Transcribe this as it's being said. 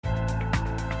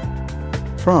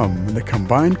From the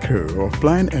combined crew of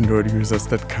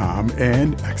blindandroidusers.com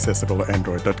and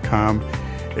accessibleandroid.com,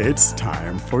 it's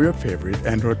time for your favorite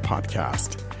Android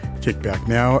podcast. Kick back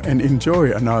now and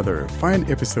enjoy another fine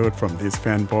episode from these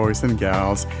fanboys and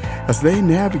gals as they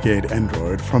navigate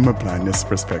Android from a blindness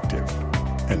perspective.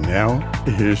 And now,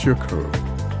 here's your crew.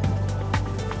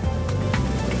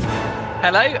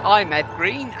 Hello, I'm Ed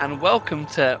Green, and welcome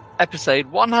to episode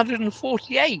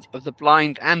 148 of the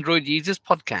Blind Android Users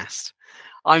Podcast.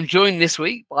 I'm joined this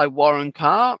week by Warren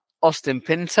Carr, Austin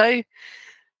Pinto,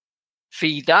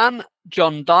 Fee Dunn,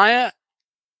 John Dyer,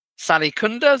 Sally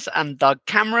Kunders, and Doug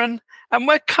Cameron, and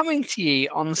we're coming to you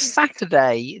on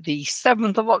Saturday, the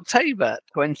 7th of October,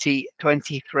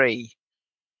 2023.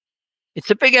 It's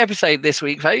a big episode this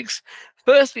week, folks.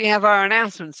 First, we have our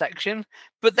announcement section,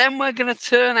 but then we're going to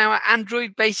turn our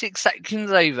Android basic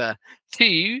sections over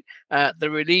to the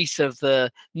release of the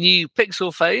new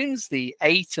Pixel phones, the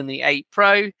 8 and the 8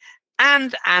 Pro,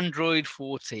 and Android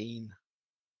 14.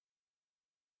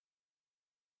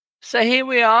 So here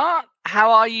we are.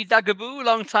 How are you, Dugaboo?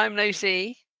 Long time no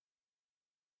see.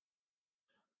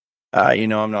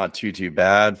 I'm not too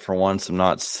bad. For once, I'm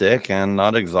not sick and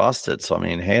not exhausted. So,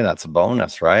 hey, that's a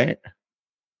bonus, right?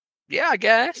 Yeah, I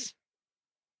guess.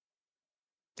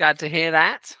 Glad to hear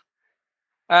that.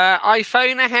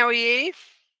 iPhone, how are you?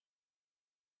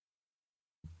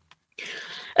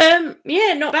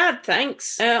 Yeah, not bad,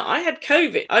 thanks. I had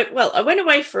COVID. I went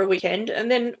away for a weekend,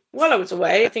 and then while I was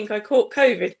away, I think I caught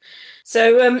COVID.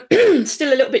 So,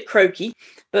 still a little bit croaky,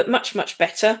 but much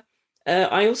better.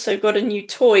 I also got a new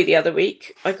toy the other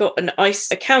week. I got a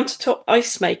countertop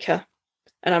ice maker,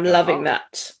 and I'm loving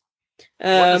that.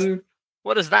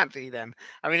 What does that do then?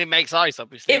 It makes ice,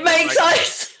 obviously. It makes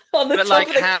ice on the top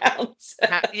of the counter.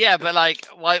 Yeah, but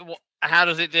why? How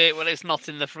does it do it when it's not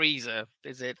in the freezer?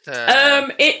 Is it?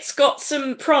 It's got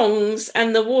some prongs,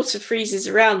 and the water freezes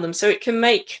around them, so it can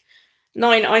make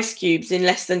 9 ice cubes in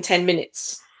less than 10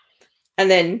 minutes, and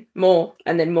then more,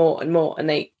 and then more, and more.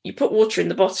 And you put water in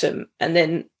the bottom, and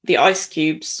then the ice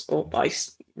cubes or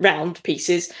ice round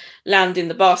pieces land in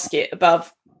the basket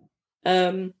above.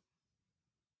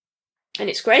 And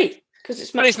it's great because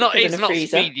it's much quicker than a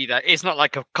freezer. Speedy, though. It's not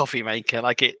like a coffee maker.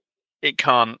 It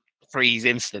can't freeze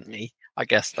instantly. I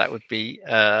guess that would be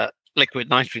liquid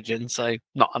nitrogen, so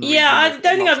not unreasonable. Yeah, I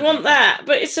don't think I'd want that,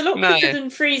 but it's a lot quicker than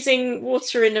freezing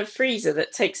water in a freezer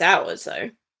that takes hours, though.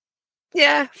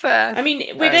 Yeah, fair.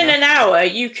 Within an hour,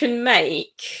 you can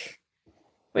make.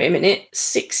 Wait a minute,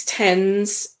 6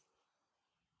 10s.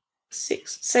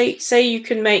 Say you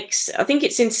can make. I think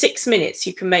it's in 6 minutes.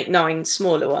 You can make 9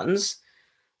 smaller ones.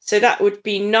 So that would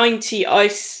be 90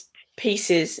 ice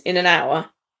pieces in an hour,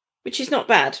 which is not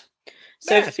bad.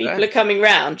 So if people are coming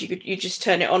round, you just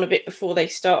turn it on a bit before they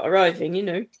start arriving,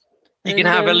 You can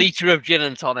have a litre of gin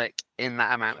and tonic in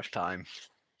that amount of time.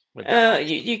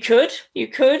 You could.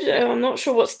 I'm not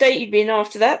sure what state you'd be in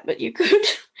after that, but you could.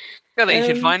 Well, you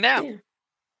should find out.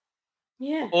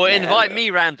 Yeah. Or invite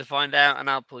me round to find out, and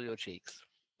I'll pull your cheeks.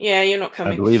 Yeah, you're not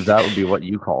coming. I believe that would be what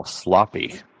you call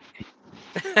sloppy.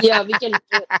 Yeah, we can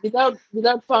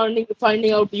without finding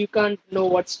out. You can't know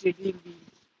what state you'll be.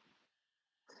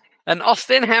 And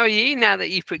Austin, how are you now that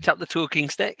you've picked up the talking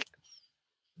stick?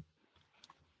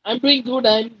 I'm doing good.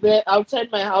 I'm outside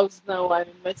my house now. I'm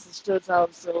in my sister's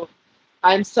house, so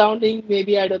I'm sounding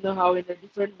maybe I don't know how in a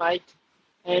different mic.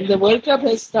 And the World Cup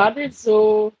has started,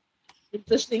 so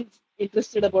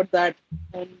interested about that.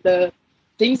 And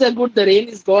things are good. The rain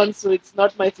is gone, so it's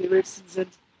not my favorite season.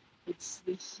 It's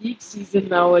the heat season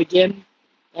now again,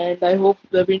 and I hope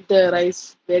the winter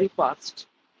arrives very fast.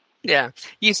 Yeah,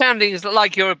 you're sounding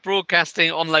like you're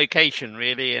broadcasting on location,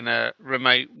 really, in a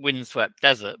remote, windswept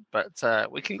desert.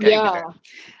 But we can go with it.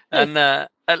 And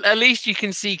at least you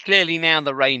can see clearly now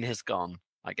the rain has gone.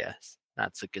 I guess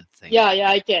that's a good thing. Yeah,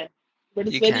 I can. But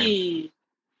it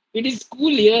is cool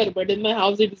here, but in my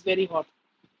house it is very hot.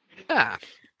 Ah,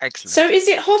 excellent. So is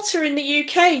it hotter in the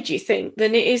UK, do you think,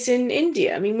 than it is in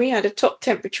India? We had a top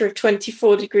temperature of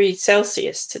 24 degrees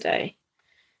Celsius today,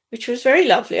 which was very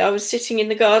lovely. I was sitting in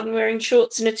the garden wearing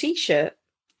shorts and a T-shirt,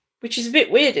 which is a bit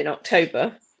weird in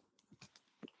October.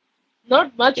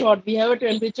 Not much hot. We have a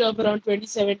temperature of around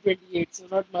 27, 28, so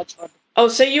not much hot. Oh,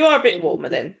 so you are a bit warmer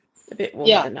then? A bit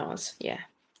warmer than ours, yeah.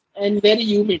 And very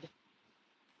humid.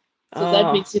 So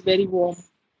that makes it very warm.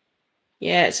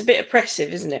 Yeah, it's a bit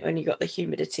oppressive, isn't it, when you got the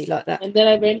humidity like that? And then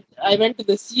I went to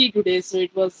the sea today, so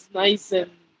it was nice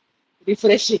and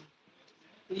refreshing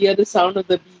to hear the sound of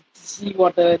the beach, sea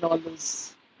water, and all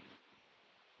those.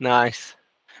 Nice.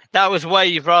 That was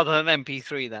Wave rather than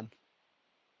MP3 then.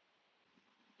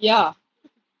 Yeah.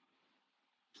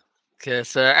 Because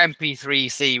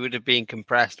MP3C would have been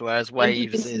compressed, whereas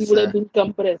Waves MP3 is would have been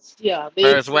compressed. Yeah.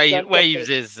 whereas Waves Waves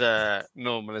is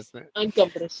normal, isn't it?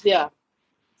 uncompressed. Yeah.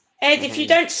 Ed, if you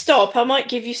don't stop, I might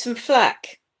give you some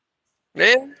flack.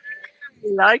 Yeah.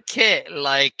 Like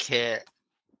it.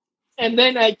 And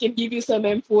then I can give you some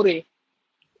M4A.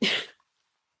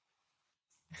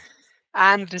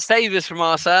 And to save us from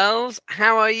ourselves,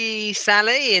 how are ye,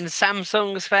 Sally, in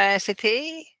Samsung's fair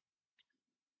city?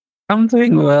 I'm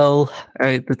doing well.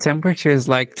 The temperature is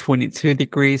like 22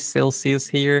 degrees Celsius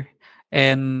here,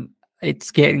 and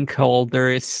it's getting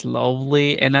colder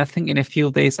slowly. And I think in a few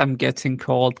days I'm getting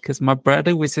cold because my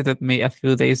brother visited me a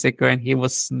few days ago and he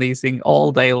was sneezing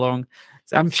all day long.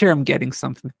 So I'm sure I'm getting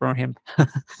something from him.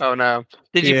 Oh no!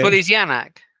 Did you Yeah. put his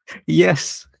Yanak?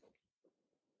 Yes.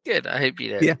 Good. I hope you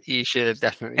did. Yeah. You should have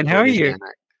definitely. And poured how are his you?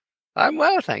 Yanak. I'm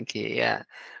well, thank you. Yeah,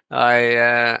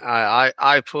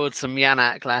 I poured some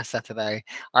Yanak last Saturday.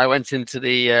 I went into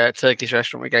the Turkish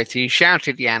restaurant we go to,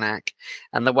 shouted Yanak,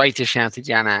 and the waiter shouted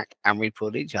Yanak, and we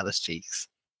pulled each other's cheeks,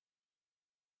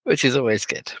 which is always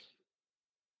good.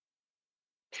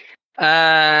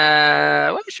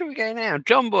 Where should we go now?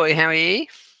 John Boy, how are you?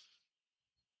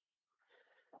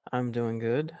 I'm doing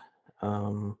good.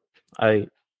 I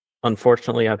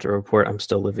unfortunately have to report I'm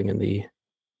still living in the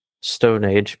Stone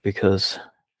Age because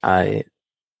I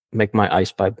make my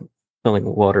ice by filling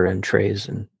water in trays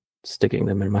and sticking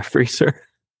them in my freezer.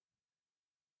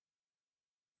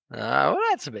 Well,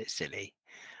 that's a bit silly.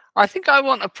 I think I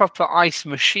want a proper ice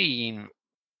machine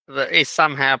that is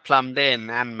somehow plumbed in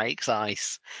and makes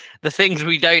ice. The things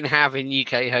we don't have in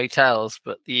UK hotels,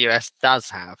 but the US does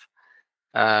have.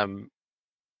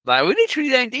 Like, we literally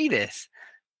don't do this.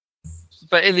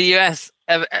 But in the US,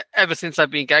 ever since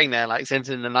I've been going there, like since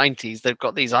in the 90s, they've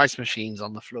got these ice machines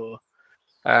on the floor.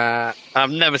 I've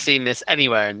never seen this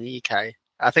anywhere in the UK.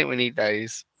 I think we need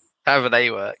those, however they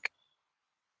work.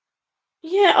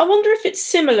 Yeah, I wonder if it's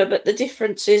similar, but the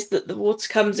difference is that the water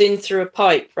comes in through a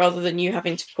pipe rather than you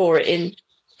having to pour it in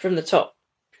from the top.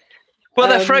 Well,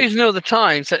 they're frozen all the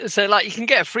time. So like you can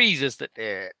get freezers that do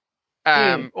it.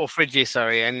 Or fridges,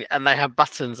 sorry, and they have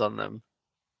buttons on them.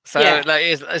 So Yeah. like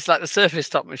it's like the surface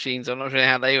top machines. I'm not sure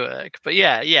how they work, but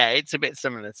yeah, it's a bit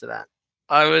similar to that.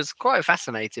 I was quite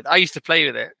fascinated. I used to play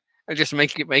with it and just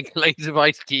make loads of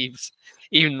ice cubes,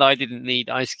 even though I didn't need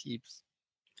ice cubes.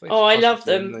 Oh, I love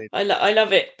them. I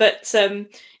love it. But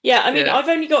yeah, I mean, Yeah. I've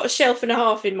only got a shelf and a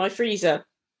half in my freezer,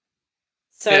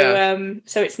 so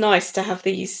so it's nice to have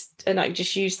these, and I can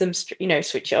just use them.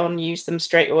 Switch it on, use them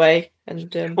straight away.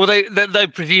 And Well, they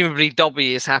presumably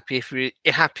Dobby is happier if you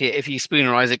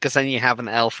spoonerize it, because then you have an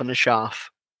elf and a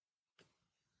shaft.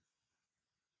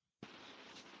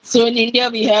 So in India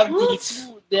we have What?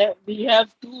 we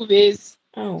have two ways.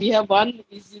 Oh, We have one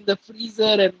is in the freezer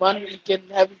and one we can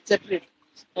have it separate.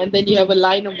 And then you have a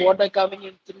line of water coming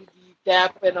in through the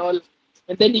tap and all.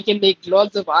 And then you can make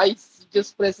lots of ice. You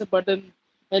just press a button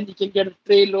and you can get a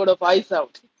tray load of ice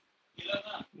out.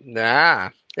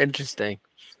 Interesting.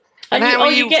 and how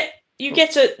are you get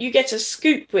a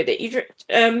scoop with it. Do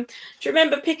you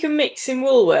remember Pick and Mix in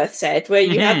Woolworths, Ed, where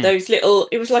you had those little?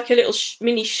 It was like a little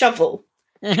mini shovel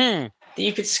Mm-hmm. that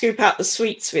you could scoop out the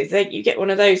sweets with. You get one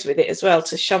of those with it as well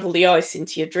to shovel the ice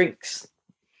into your drinks.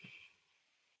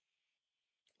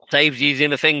 Saves using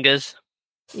the fingers.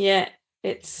 Yeah,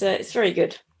 it's very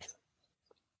good.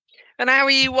 And how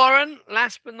are you, Warren?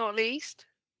 Last but not least.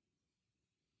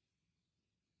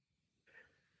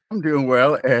 I'm doing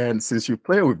well, and since you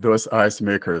play with those ice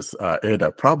makers, Ed, I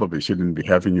probably shouldn't be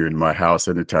having you in my house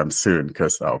anytime soon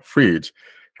because our fridge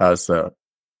has a,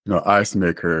 ice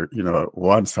maker.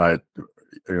 One side,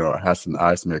 has an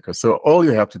ice maker. So all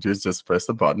you have to do is just press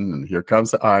the button, and here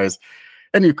comes the ice,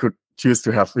 and you could choose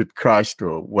to have it crushed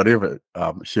or whatever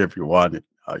shape you want it.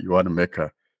 You want to make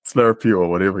a Slurpee or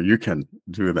whatever, you can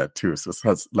do that too. So it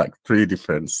has like 3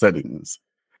 different settings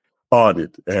on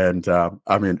it, and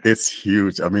I mean it's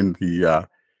huge. I mean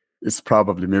it's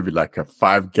probably maybe like a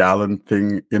 5-gallon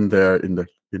thing in there in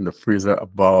the freezer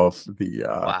above the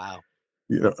Wow.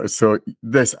 So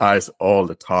there's ice all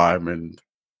the time, and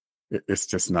it's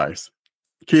just nice.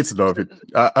 Kids love it.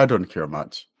 I don't care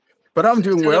much, but I'm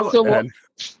doing well. So And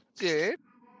Good.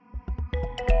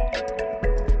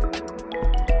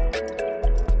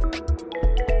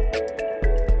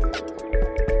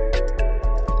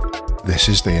 This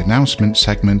is the announcement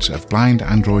segment of Blind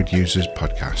Android Users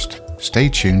podcast. Stay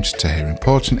tuned to hear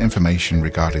important information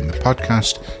regarding the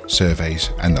podcast,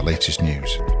 surveys, and the latest news.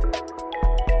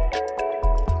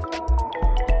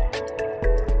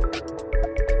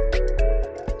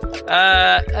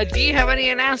 Do you have any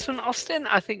announcement, Austin?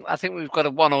 I think we've got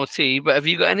a 1 or 2, but have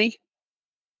you got any?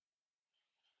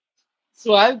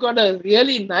 So I've got a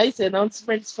really nice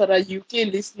announcements for our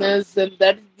UK listeners, and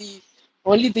that is the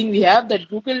only thing we have. That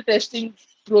Google testing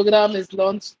program is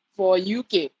launched for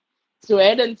UK. So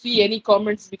Ed and Fee, any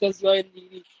comments, because you're in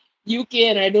the UK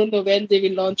and I don't know when they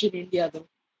will launch in India though.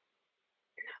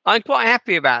 I'm quite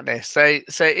happy about this. So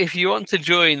if you want to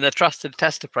join the Trusted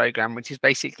Tester program, which is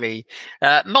basically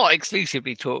not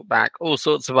exclusively TalkBack, all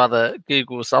sorts of other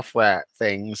Google software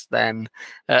things, then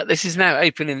this is now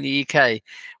open in the UK.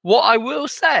 What I will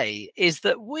say is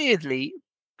that weirdly,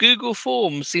 Google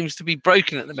Forms seems to be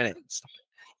broken at the minute,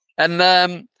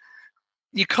 and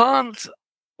you can't.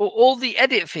 All the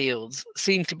edit fields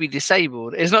seem to be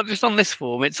disabled. It's not just on this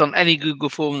form, it's on any Google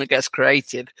form that gets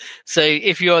created. So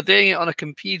if you're doing it on a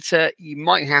computer, you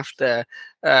might have to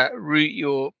root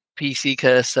your PC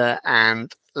cursor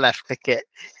and left click it.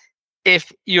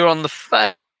 If you're on the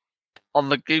phone, on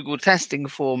the Google testing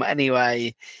form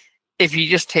anyway, if you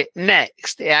just hit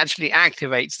next, it actually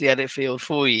activates the edit field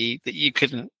for you that you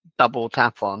couldn't double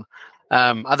tap on.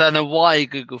 I don't know why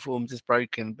Google Forms is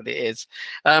broken, but it is.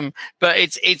 But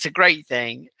it's a great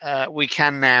thing. We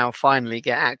can now finally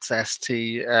get access to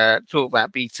TalkBack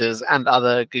betas and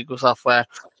other Google software.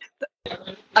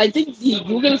 I think the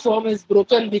Google form is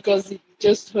broken because it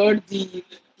just heard the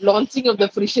launching of the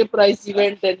Fisher Price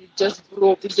event and it just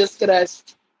broke. It just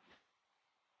crashed.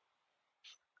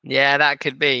 Yeah, that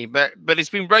could be. But it's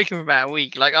been broken for about a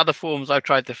week. Like other forms I've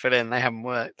tried to fill in, they haven't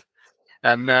worked.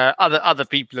 And other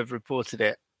people have reported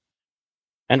it.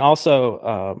 And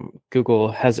also,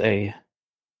 Google has a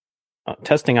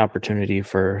testing opportunity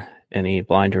for any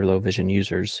blind or low vision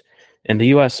users in the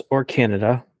US or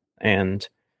Canada, and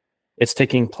it's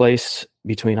taking place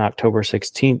between October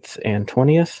 16th and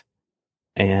 20th,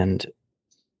 and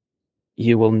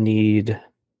you will need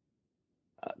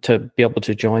to be able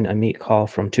to join a Meet call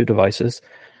from two devices,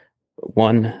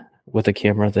 one with a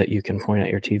camera that you can point at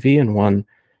your TV and one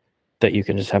that you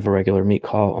can just have a regular Meet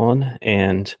call on.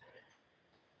 And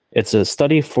it's a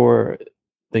study for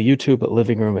the YouTube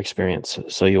living room experience.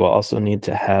 So you will also need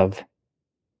to have,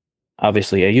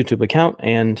 obviously, a YouTube account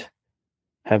and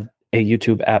have a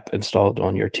YouTube app installed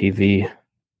on your TV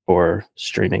or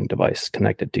streaming device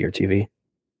connected to your TV.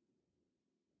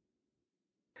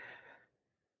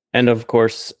 And of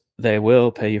course, they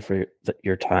will pay you for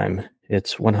your time.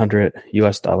 It's $100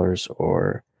 US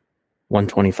or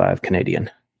 125 Canadian.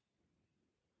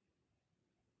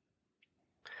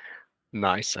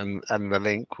 Nice, and the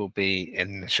link will be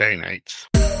in the show notes.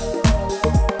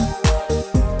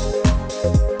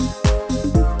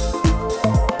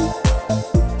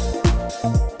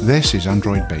 This is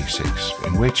Android Basics,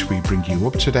 in which we bring you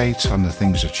up to date on the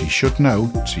things that you should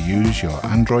know to use your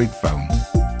Android phone.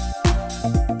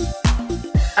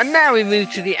 And now we move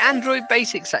to the Android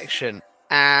Basics section.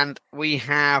 And we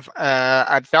have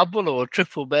a double or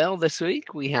triple bill this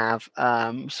week. We have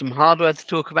some hardware to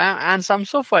talk about and some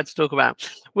software to talk about.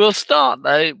 We'll start,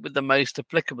 though, with the most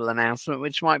applicable announcement,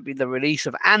 which might be the release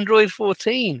of Android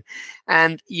 14.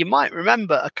 And you might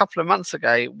remember a couple of months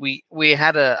ago, we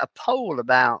had a poll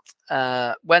about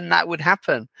when that would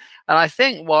happen. And I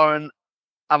think, Warren,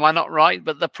 am I not right?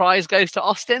 But the prize goes to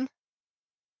Austin?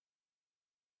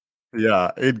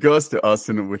 Yeah, it goes to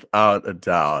Austin without a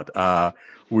doubt.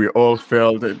 We all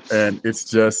felt it, and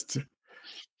it's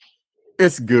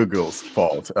Google's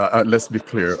fault. Let's be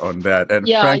clear on that. And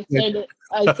yeah, frankly,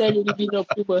 I said it'll be in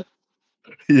October.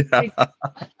 Yeah.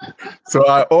 So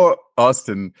I owe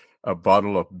Austin a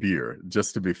bottle of beer,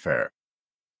 just to be fair.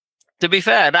 To be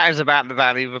fair, that is about the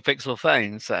value of a Pixel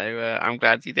phone, so I'm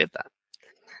glad you did that.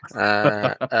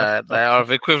 They are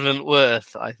of equivalent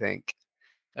worth, I think.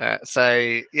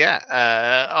 Austin,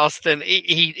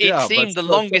 it seemed the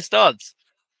longest odds.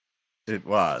 It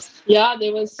was. Yeah,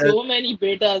 there were so many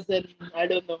betas, and I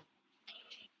don't know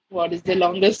what is the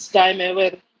longest time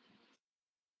ever.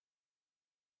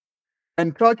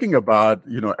 And talking about,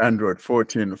 Android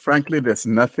 14, frankly, there's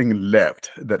nothing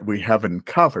left that we haven't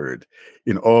covered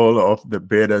in all of the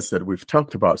betas that we've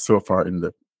talked about so far in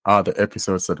the other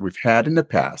episodes that we've had in the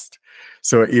past.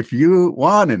 So if you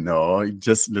want to know,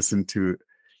 just listen to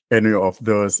any of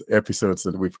those episodes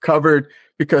that we've covered,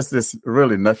 because there's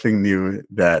really nothing new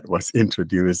that was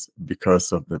introduced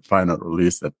because of the final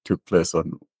release that took place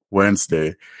on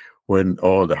Wednesday when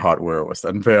all the hardware was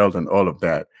unveiled and all of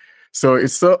that. So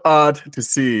it's so odd to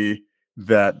see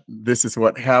that this is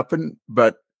what happened,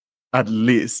 but at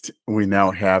least we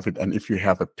now have it. And if you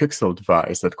have a Pixel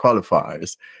device that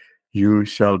qualifies, you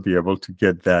shall be able to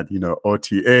get that,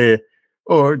 OTA,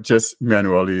 or just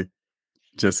manually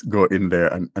just go in there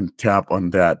and tap on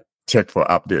that, check for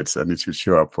updates, and it should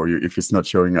show up for you. If it's not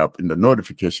showing up in the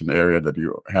notification area that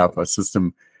you have a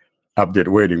system update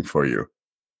waiting for you.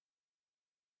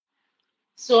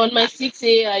 So on my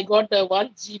 6A, I got a 1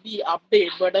 GB update,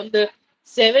 but on the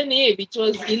 7A, which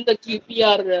was in the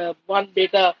QPR 1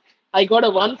 beta, I got a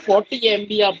 140 MB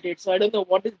update. So I don't know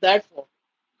what is that for.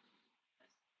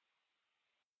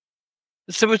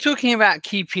 So we're talking about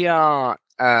QPR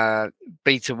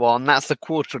Beta 1. That's the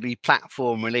quarterly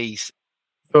platform release.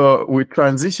 So we're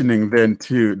transitioning then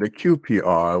to the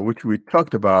QPR, which we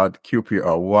talked about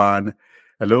QPR 1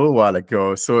 a little while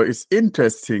ago. So it's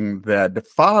interesting that the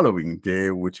following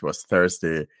day, which was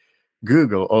Thursday,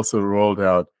 Google also rolled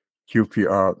out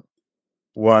QPR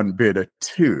 1 Beta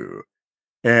 2.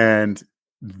 And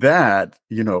that,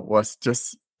 was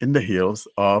just in the heels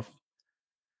of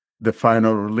the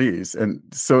final release. And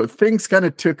so things kind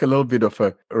of took a little bit of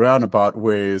a roundabout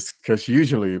ways, because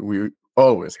usually we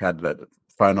always had that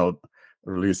final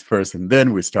release first, and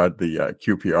then we start the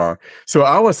QPR. So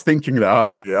I was thinking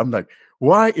that I'm like,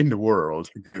 why in the world,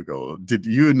 Google, did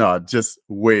you not just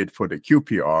wait for the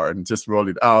QPR and just roll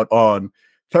it out on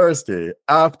Thursday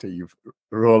after you've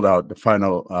rolled out the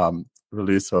final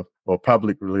release of, or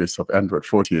public release of Android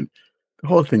 14? The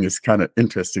whole thing is kind of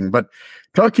interesting. But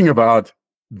talking about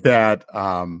that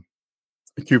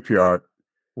QPR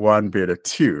 1 Beta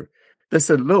 2, there's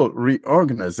a little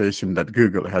reorganization that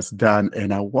Google has done,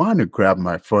 and I want to grab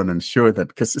my phone and show that,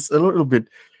 because it's a little bit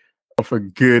of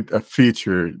a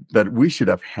feature that we should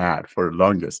have had for the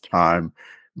longest time,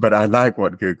 but I like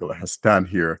what Google has done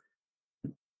here.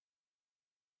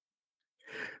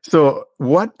 So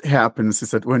what happens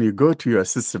is that when you go to your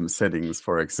system settings,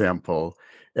 for example,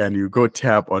 and you go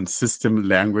tap on system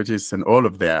languages and all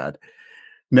of that,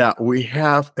 now we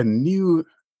have a new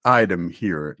item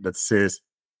here that says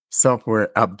software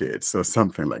updates or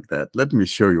something like that. Let me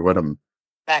show you what I'm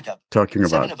talking about.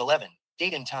 7 of 11,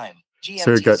 date and time, GMT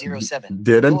So you got 07.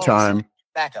 date and time,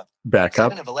 Backup.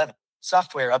 backup. 7 of 11,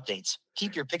 software updates.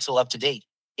 Keep your Pixel up to date.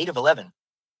 8 of 11.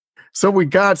 So we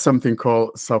got something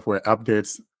called software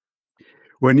updates.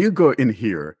 When you go in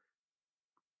here,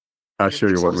 I'll show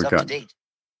you what we got.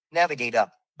 Navigate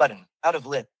up, button, out of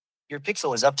lip. Your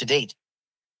Pixel is up to date.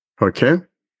 Okay.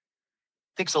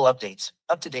 Pixel updates,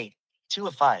 up to date. 2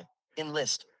 of 5, in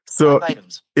list. So 5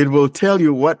 items. it will tell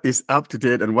you what is up to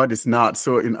date and what is not.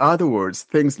 So in other words,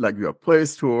 things like your Play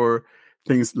Store,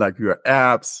 things like your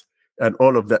apps, and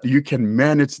all of that, you can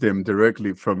manage them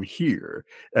directly from here,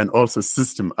 and also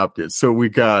system updates. So we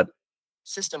got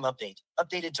system update,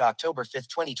 updated to October 5th,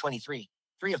 2023,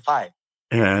 3 of 5.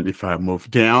 And if I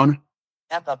move down,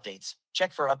 app updates,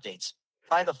 check for updates,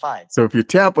 5 of 5. So if you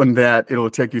tap on that, it'll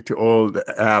take you to all the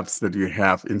apps that you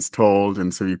have installed,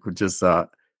 and so you could just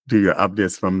do your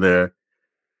updates from there.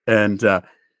 And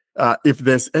if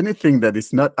there's anything that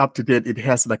is not up to date, it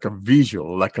has like a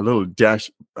visual, like a little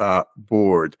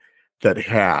dashboard that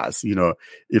has,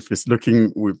 if it's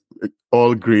looking with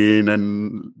all green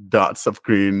and dots of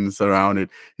greens around it,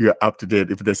 you're up to date.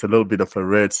 If there's a little bit of a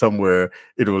red somewhere,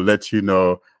 it will let you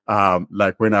know.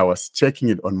 Like when I was checking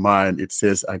it on mine, it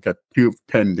says I got 2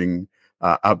 pending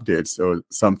updates or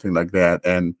something like that.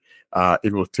 And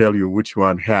it will tell you which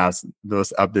one has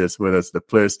those updates, whether it's the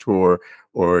Play Store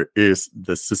or is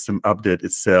the system update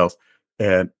itself.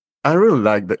 And I really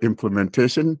like the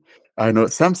implementation. I know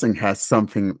Samsung has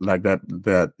something like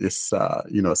that is,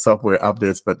 software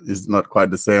updates, but is not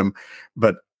quite the same.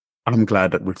 But I'm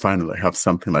glad that we finally have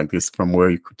something like this, from where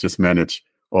you could just manage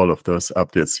all of those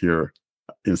updates here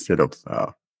instead of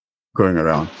going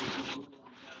around.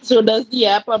 So does the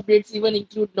app updates even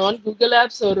include non-Google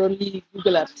apps or only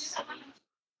Google apps?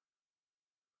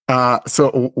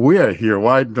 So we are here.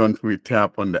 Why don't we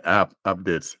tap on the app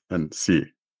updates and see?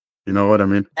 You know what I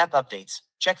mean? App updates.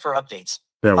 Check for updates.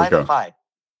 There we 5 go. of 5.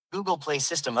 Google Play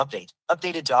system update.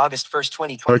 Updated to August 1st,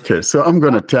 2020. Okay, so I'm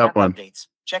going to tap on updates.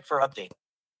 Check for update.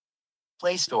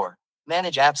 Play Store.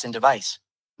 Manage apps and device.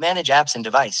 Manage apps and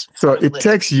device. So it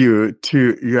takes you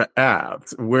to your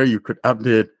apps where you could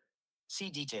update.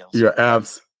 See details. Your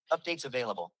apps. Updates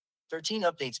available. 13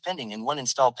 updates pending and 1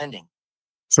 install pending.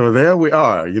 So there we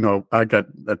are. I got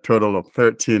a total of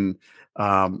 13.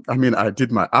 I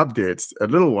did my updates a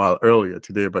little while earlier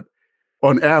today, but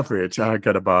on average, I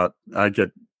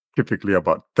get typically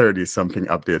about 30 something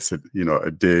updates,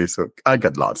 a day. So I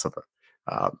get lots of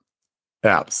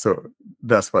apps. So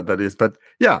that's what that is. But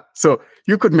yeah, so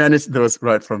you could manage those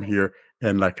right from here.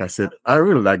 And like I said, I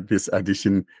really like this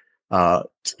addition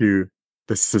to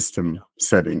the system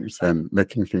settings and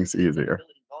making things easier.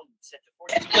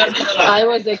 I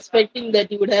was expecting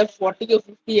that you would have 40 or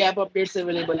 50 app updates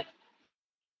available.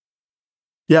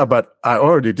 Yeah, but I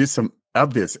already did some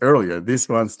updates earlier. These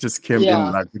ones just came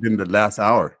in like within the last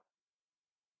hour.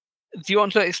 you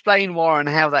want to explain, Warren,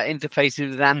 how that interfaces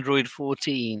with Android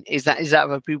 14? Is that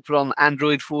for people on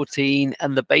Android 14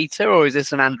 and the beta, or is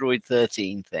this an Android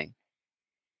 13 thing?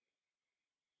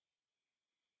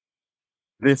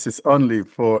 This is only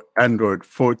for Android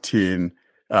 14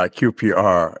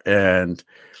 QPR, and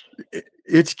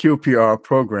each QPR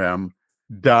program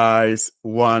dies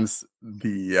once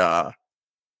the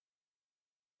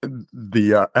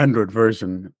Android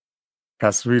version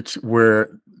has reached where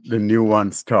the new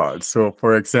one starts. So,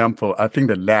 for example, I think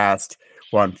the last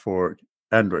one for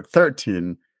Android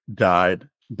 13 died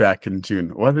back in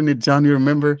June, wasn't it, John? You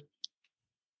remember?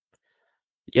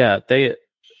 Yeah,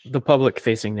 the public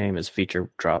facing name is feature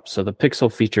drop. So the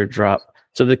Pixel feature drop.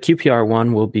 So the QPR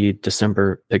one will be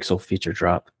December Pixel feature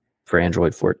drop for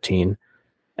Android 14,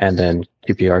 and then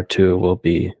QPR 2 will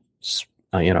be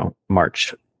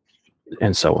March,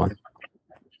 and so on.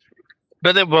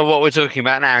 But what we're talking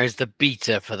about now is the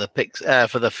beta for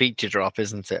the feature drop,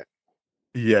 isn't it?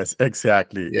 Yes,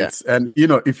 exactly. Yeah. And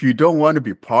if you don't want to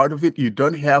be part of it, you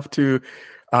don't have to.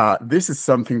 This is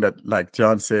something that, like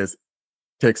John says,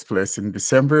 takes place in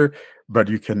December, but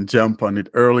you can jump on it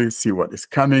early, see what is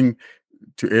coming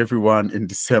to everyone in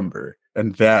December.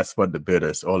 And that's what the beta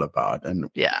is all about. And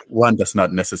one does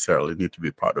not necessarily need to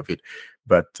be part of it,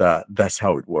 but that's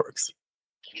how it works.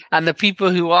 And the people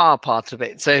who are part of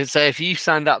it, so if you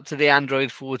signed up to the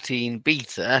Android 14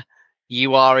 beta,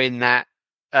 you are in that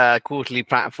quarterly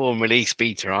platform release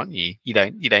beta, aren't you? You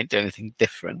don't do anything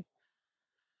different.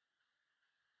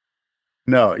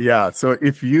 No, yeah. So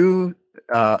if you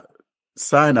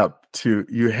sign up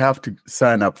you have to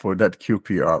sign up for that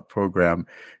QPR program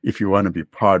if you want to be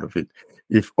part of it.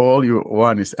 If all you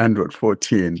want is Android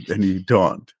 14, then you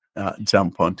don't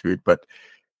jump onto it. But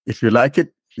if you like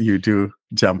it, you do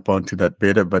jump onto that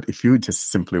beta. But if you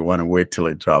just simply want to wait till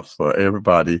it drops for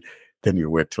everybody, then you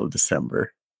wait till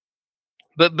December.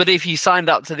 But if you signed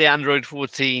up to the Android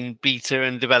 14 beta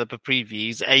and developer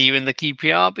previews, are you in the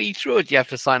QPR beta, or do you have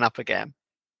to sign up again?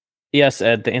 Yes,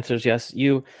 Ed, the answer is yes.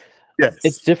 Yes.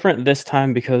 It's different this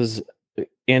time because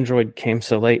Android came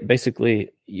so late.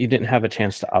 Basically, you didn't have a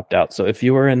chance to opt out. So if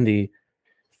you were in the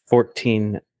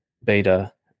 14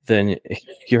 beta, then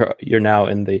you're now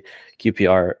in the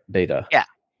QPR beta. Yeah,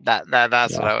 that's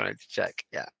what I wanted to check.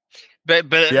 Yeah.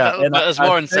 But as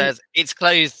Warren says, it's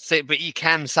closed, but you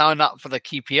can sign up for the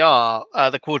QPR,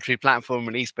 the quarterly platform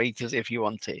release betas, if you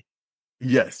want to.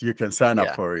 Yes, you can sign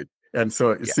up for it. And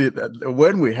so, you see,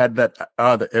 when we had that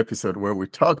other episode where we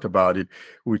talked about it,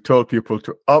 we told people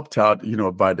to opt out,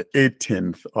 by the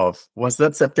 18th of, was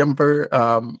that September,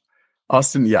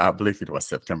 Austin? Yeah, I believe it was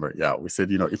September. Yeah, we said,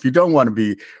 if you don't want to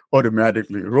be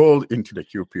automatically rolled into the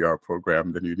QPR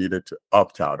program, then you needed to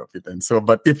opt out of it. And so,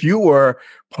 but if you were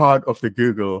part of the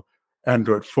Google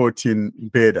Android 14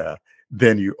 beta,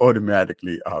 then you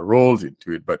automatically are rolled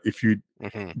into it. But if you,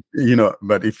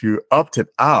 but if you opted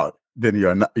out, then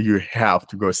you have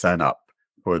to go sign up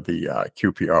for the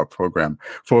QPR program.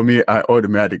 For me, I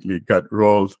automatically got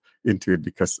rolled into it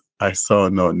because I saw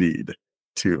no need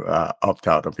to opt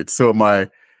out of it. So my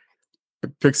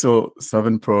Pixel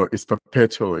 7 Pro is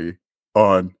perpetually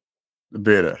on the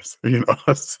betas,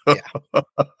 So,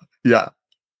 yeah.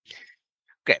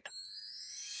 Good.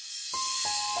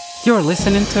 You're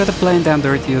listening to the Blind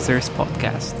Android Users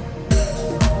podcast.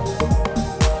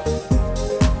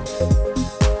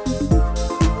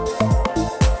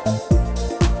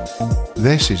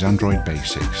 This is Android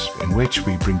Basics, in which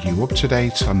we bring you up to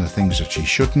date on the things that you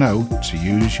should know to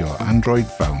use your Android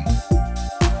phone.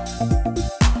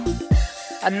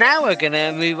 And now we're going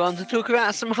to move on to talk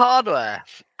about some hardware.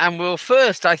 And we'll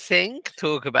first, I think,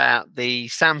 talk about the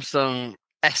Samsung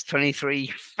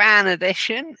S23 Fan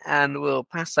Edition, and we'll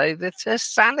pass over to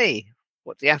Sally.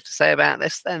 What do you have to say about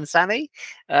this then, Sally?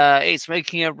 It's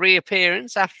making a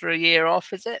reappearance after a year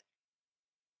off, is it?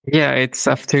 Yeah, it's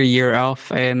after a year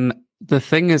off, and the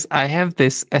thing is, I have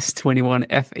this S21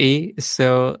 FE,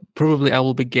 so probably I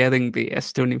will be getting the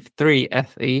S23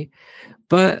 FE.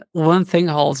 But one thing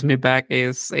holds me back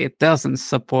is it doesn't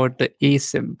support the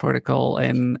eSIM protocol,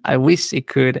 and I wish it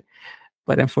could,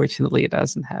 but unfortunately it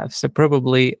doesn't have. So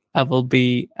probably I will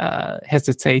be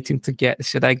hesitating to get,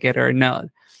 should I get it or not.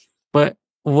 But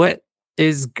what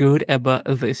is good about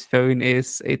this phone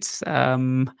is it's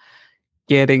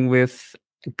getting with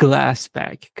glass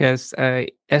back, because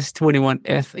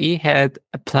S21 FE had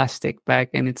a plastic back,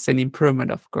 and it's an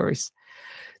improvement, of course.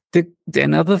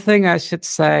 Another thing I should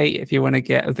say, if you want to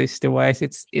get this device,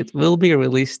 it will be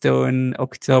released on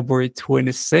October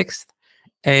 26th,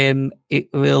 and it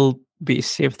will be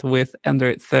shipped with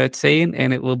Android 13,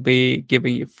 and it will be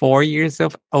giving you 4 years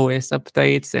of OS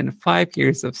updates and 5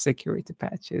 years of security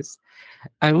patches.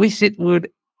 I wish it would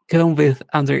come with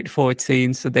Android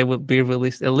 14, so they would be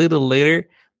released a little later,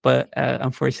 but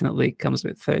unfortunately it comes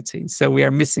with 13. So we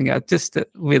are missing out just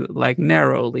with like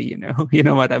narrowly, you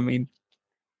know what I mean?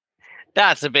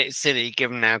 That's a bit silly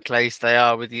given how close they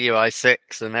are with UI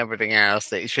 6 and everything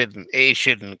else. It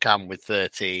shouldn't come with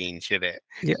 13, should it?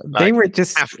 Yeah, they were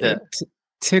just after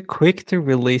too quick to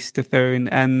release the phone,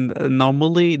 and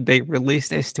normally they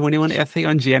released S21 FE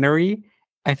on January.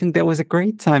 I think that was a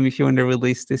great time if you want to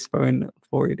release this phone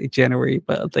for January,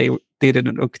 but they did it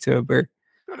in October.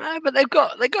 No, but they've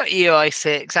got UI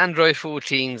 6, Android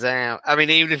 14's out. I mean,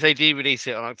 even if they do release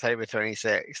it on October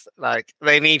 26th, like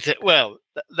they need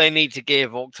to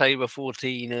give October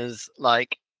 14 as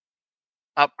like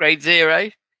upgrade 0.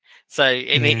 So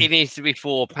it needs to be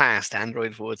 4 past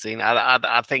Android 14.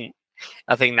 I think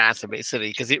that's a bit silly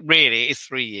because it really is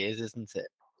 3 years, isn't it?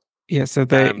 Yeah, so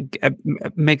they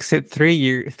makes it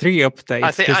 3 updates.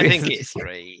 I think it's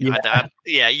 3.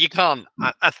 Yeah, you can't.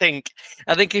 I think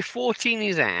if 14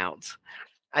 is out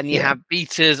and you have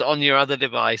betas on your other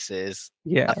devices,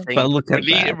 I think but look at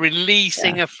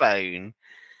releasing a phone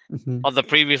on the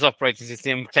previous operating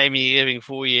system, claiming you're giving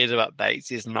 4 years of updates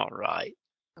is not right.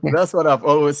 That's what I've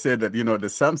always said, that, the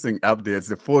Samsung updates,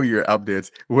 the 4-year updates,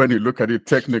 when you look at it,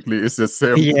 technically it's the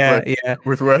same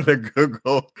with where the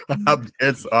Google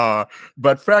updates are.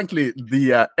 But frankly,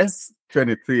 the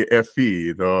S23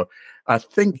 FE, though, I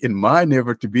think in my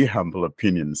never to be humble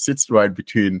opinion, sits right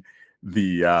between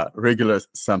the regular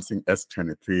Samsung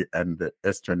S23 and the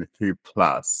S23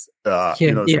 Plus,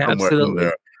 somewhere absolutely. in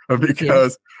there.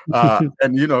 Because, and,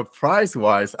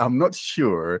 price-wise, I'm not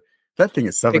sure. That thing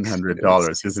is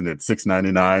 $700, isn't it?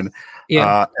 $699.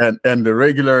 Yeah. And the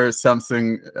regular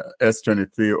Samsung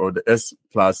S23 or the S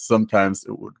Plus, sometimes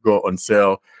it would go on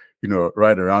sale,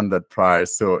 right around that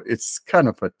price. So it's kind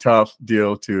of a tough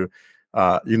deal to,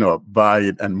 buy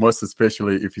it, and most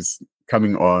especially if it's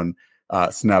coming on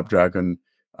Snapdragon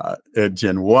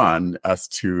Gen 1, as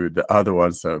to the other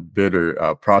ones are better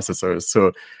processors.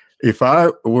 So if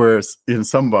I were in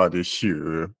somebody's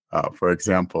shoe, for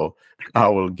example, I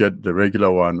will get the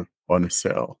regular one on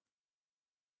sale.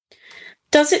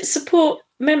 Does it support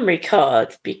memory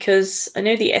card? Because I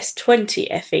know the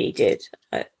S20 FE did.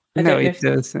 No, it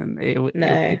doesn't.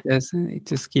 It doesn't. It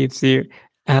just gives you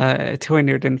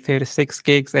 256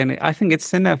 gigs, and I think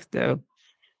it's enough, though.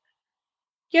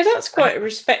 Yeah, that's quite a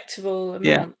respectable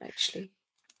amount, actually.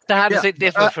 So how does it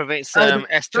differ from its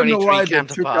S23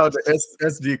 counterpart?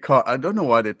 SD card. I don't know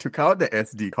why they took out the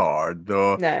SD card,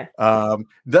 though. No.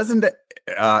 Doesn't the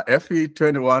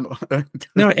FE21?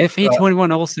 No,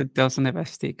 FE21 also doesn't have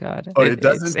SD card. Oh, it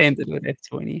doesn't? It's ended with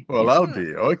F20. Well, I'll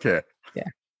be. Okay. Yeah.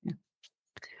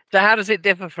 So how does it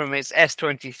differ from its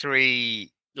S23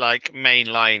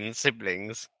 mainline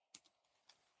siblings?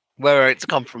 Where are its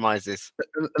compromises?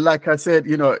 Like I said,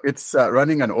 it's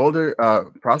running an older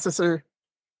processor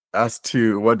as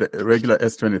to what the regular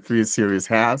S23 series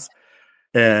has.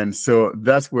 And so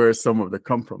that's where some of the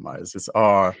compromises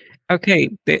are. Okay,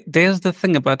 there's the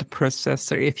thing about the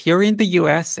processor. If you're in the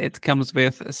US, it comes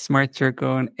with a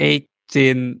Snapdragon 8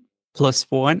 Gen plus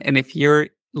 1. And if you're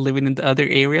living in the other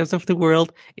areas of the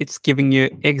world, it's giving you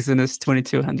Exynos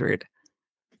 2200.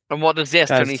 And what does the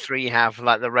S23 have,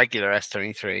 like the regular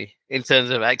S23, in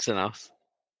terms of Exynos?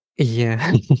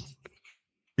 Yeah.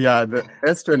 Yeah, the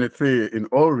S23 in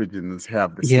all regions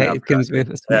have the Snapdragon. It comes with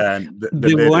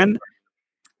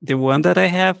the one that I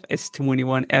have is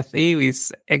 21 FE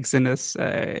with Exynos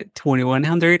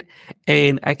 2100,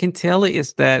 and I can tell you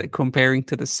is that comparing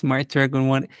to the Snapdragon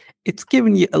one, it's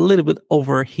giving you a little bit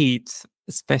overheat,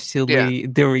 especially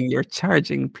during your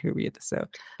charging period. So,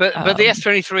 but the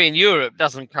S23 in Europe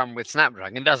doesn't come with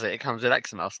Snapdragon, does it? It comes with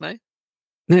Exynos, no?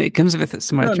 No, it comes with a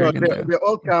Snapdragon. No, they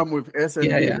all come with SND.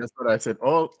 Yeah. That's what I said.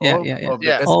 All of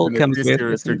the all comes with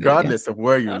series, regardless of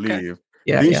where you live.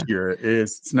 This year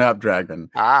is Snapdragon.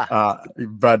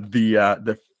 But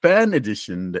the fan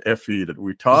edition, the FE that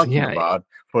we're talking about,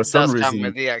 for some reason,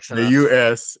 the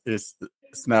US is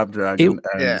Snapdragon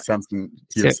and Samsung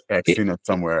gives Exynos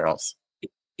somewhere else.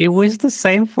 It was the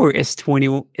same for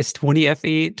S20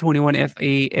 FE, 21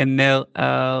 FE, and now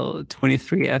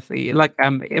 23 FE. Like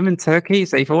I'm in Turkey,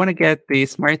 so if I want to get the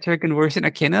Snapdragon version, I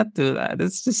cannot do that.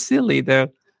 It's just silly, though.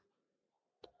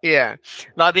 Yeah,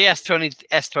 like the S20,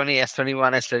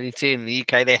 S21, S22 in the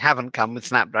UK, they haven't come with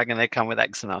Snapdragon; they come with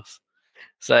Exynos.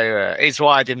 So it's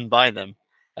why I didn't buy them.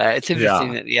 It's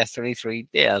interesting that the S23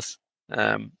 does.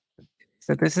 So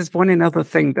So this is one another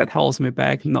thing that holds me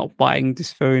back not buying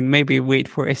this phone. Maybe wait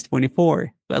for S24.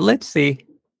 But let's see.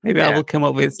 Maybe I Yeah. will come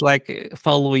up with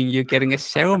following you getting a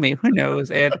Xiaomi. Who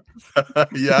knows, Ed?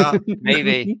 Yeah,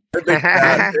 Maybe. the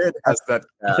cat, it has that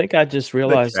I cat. think I just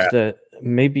realized cat. that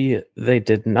maybe they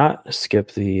did not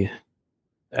skip the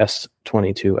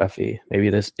S22 FE. Maybe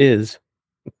this is.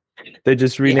 They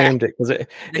just renamed it because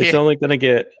it's Yeah. only going to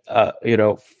get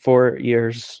 4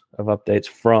 years of updates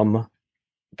from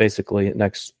basically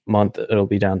next month. It'll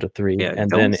be down to 3, Yeah,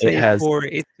 and don't then say it has 4.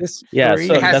 It's just Yeah, 3.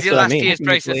 so It has that's your what I last mean. year's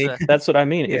Technically. processor. That's what I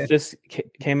mean. Yeah. If this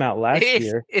came out last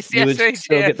year, It's the you would S22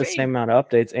 still get the FE. same amount of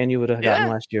updates, and you would have gotten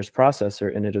Yeah. last year's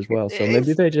processor in it as well. So It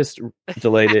maybe is. they just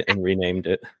delayed it and renamed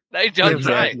it. No, John's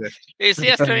right. Exactly. It's the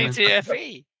S22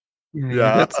 FE.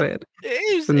 Yeah. That's it. It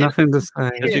is. So nothing to say.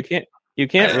 Because you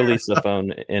can't release the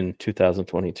phone in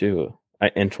 2022,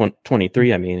 in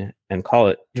 23, I mean, and call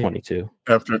it 22.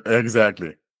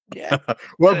 Exactly. Yeah.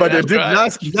 Well, but they That's did right.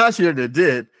 last year. They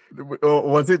did. Or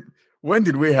was it? When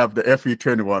did we have the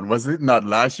FE21? Was it not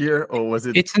last year, or was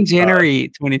it? It's in January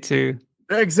 22.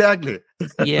 Exactly.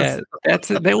 Yeah,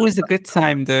 that was a good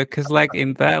time though, because like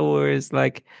in that was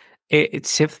like it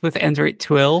shipped with Android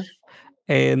 12,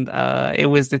 and it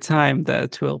was the time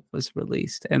that 12 was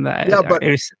released, and Yeah, but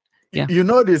yeah. You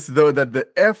notice though that the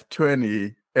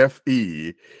F20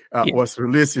 FE Yeah. was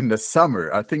released in the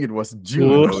summer. I think it was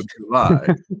June or July.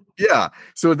 Yeah,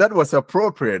 so that was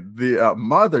appropriate. The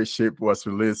mothership was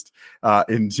released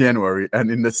in January,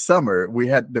 and in the summer we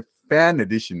had the fan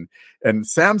edition, and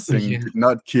Samsung did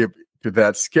not keep to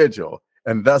that schedule,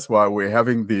 and that's why we're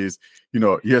having these,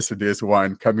 yesterday's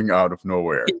wine coming out of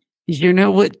nowhere. You know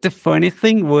what the funny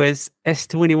thing was?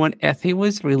 S21 FE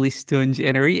was released in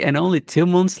January, and only 2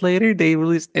 months later they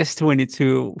released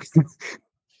S22.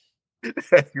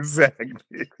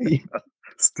 Exactly.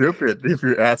 Stupid, if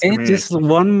you ask And me. just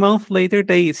 1 month later,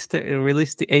 they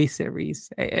released the A series,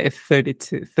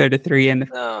 32, 33, and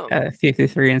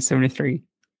 53 and 73.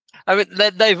 I mean,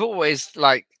 they've always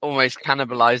almost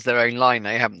cannibalized their own line,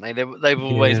 haven't they? They've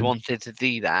always wanted to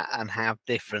do that and have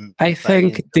different. I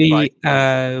think the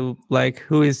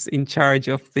who is in charge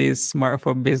of this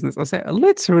smartphone business, I said,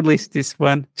 let's release this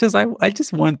one. I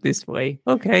just want this way.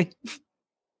 Okay.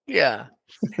 Yeah.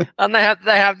 And they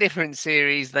have different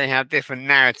series. They have different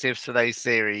narratives for those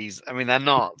series. I mean, they're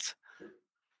not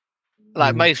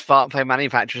like most smartphone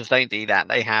manufacturers don't do that.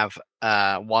 They have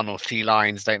 1 or 2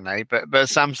 lines, don't they? But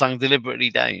Samsung deliberately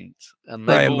don't. And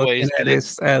they've always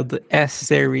this the S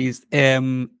series,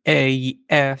 M, A,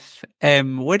 F,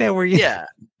 M, whatever. Yeah,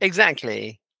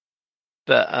 exactly.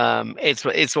 But it's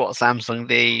what Samsung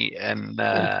do, and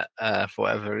for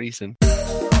whatever reason.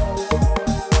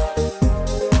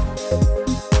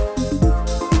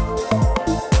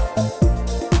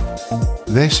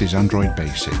 This is Android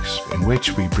Basics, in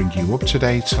which we bring you up to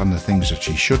date on the things that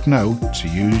you should know to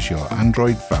use your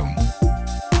Android phone.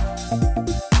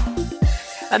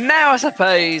 And now I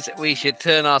suppose we should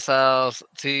turn ourselves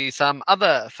to some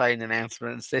other phone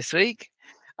announcements this week.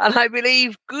 And I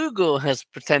believe Google has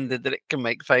pretended that it can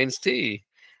make phones too.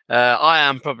 I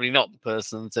am probably not the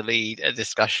person to lead a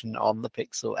discussion on the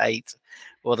Pixel 8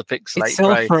 or the Pixel 8 It's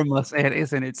all Pro. from us, Ed,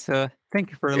 isn't it? So thank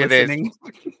you for listening.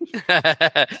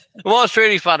 What's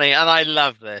really funny, and I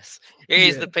love this,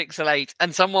 is the Pixel 8.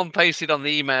 And someone posted on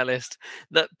the email list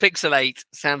that Pixel 8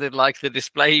 sounded like the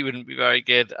display wouldn't be very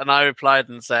good. And I replied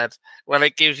and said, well,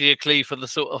 it gives you a clue for the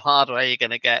sort of hardware you're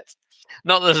going to get.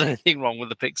 Not that there's anything wrong with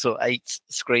the Pixel 8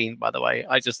 screen, by the way.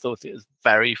 I just thought it was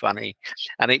very funny,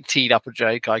 and it teed up a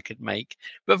joke I could make.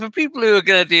 But for people who are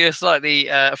going to do a slightly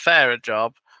fairer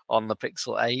job on the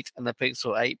Pixel 8 and the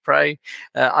Pixel 8 Pro,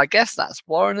 I guess that's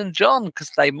Warren and John,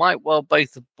 because they might well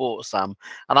both have bought some.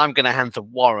 And I'm going to hand to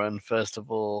Warren first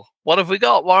of all. What have we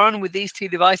got, Warren, with these 2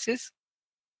 devices?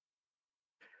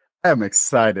 I'm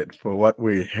excited for what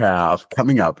we have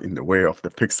coming up in the way of the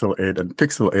Pixel 8 and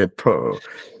Pixel 8 Pro.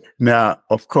 Now,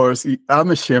 of course,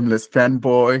 I'm a shameless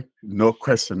fanboy, no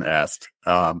question asked.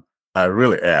 I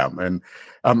really am. And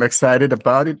I'm excited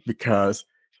about it because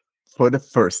for the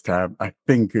first time, I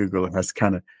think Google has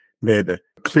kind of made a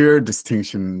clear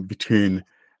distinction between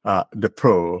the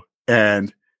Pro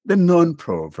and the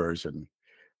non-Pro version.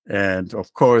 And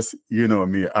of course, you know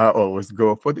me, I always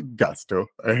go for the gusto.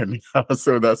 And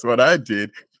so that's what I did.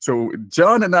 So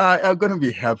John and I are going to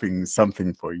be having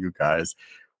something for you guys.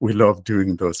 We love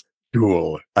doing those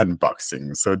dual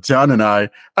unboxings. So John and I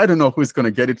don't know who's going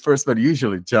to get it first, but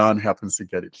usually John happens to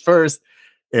get it first.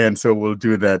 And so we'll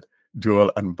do that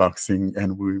dual unboxing,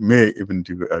 and we may even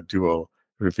do a dual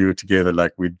review together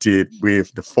like we did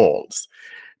with the Folds.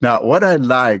 Now, what I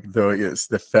like, though, is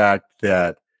the fact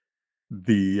that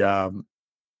the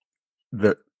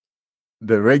the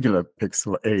regular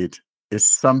Pixel 8 is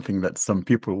something that some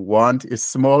people want. Is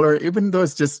smaller, even though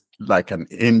it's just like an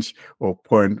inch or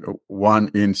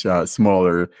 0.1 inch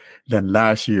smaller than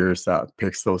last year's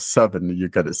Pixel 7. You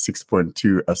got a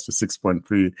 6.2 as to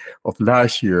 6.3 of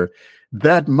last year.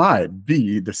 That might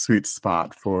be the sweet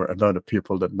spot for a lot of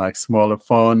people that like smaller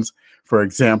phones, for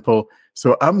example.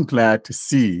 So I'm glad to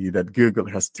see that Google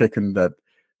has taken that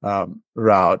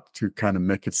route to kind of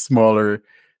make it smaller.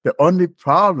 The only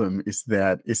problem is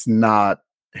that it's not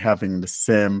having the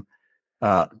same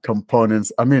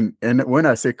components. I mean, and when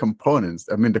I say components,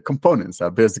 I mean the components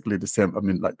are basically the same. I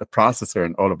mean, like the processor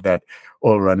and all of that,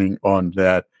 all running on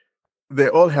that. They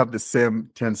all have the same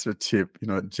tensor chip,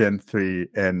 Gen 3.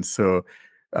 And so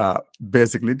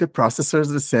basically the processor is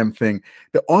the same thing.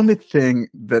 The only thing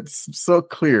that's so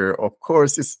clear, of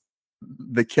course, is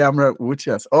the camera, which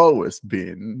has always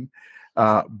been.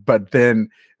 But then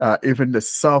even the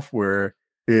software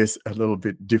is a little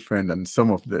bit different, and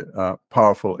some of the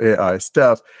powerful AI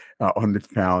stuff are only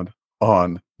found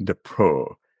on the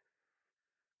Pro.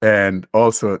 And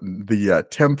also the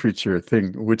temperature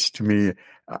thing, which to me,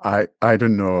 I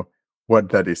don't know what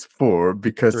that is for,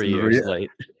 because 3 years late.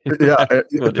 yeah,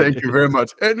 thank you very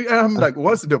much. And I'm like,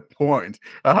 what's the point?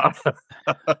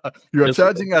 You're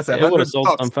charging us It would have $100.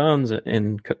 sold some phones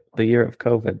in the year of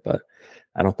COVID, but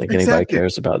I don't think anybody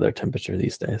cares about their temperature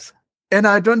these days. And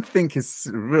I don't think it's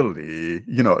really,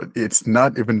 it's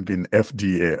not even been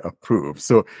FDA approved.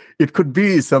 So it could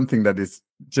be something that is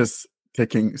just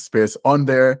taking space on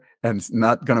there and it's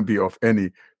not going to be of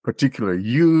any particular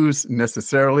use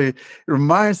necessarily. It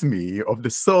reminds me of the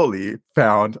Soli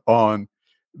found on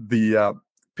the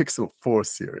Pixel 4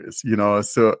 series,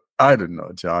 So I don't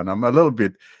know, John. I'm a little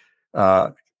bit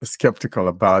skeptical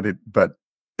about it, but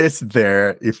it's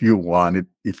there if you want it,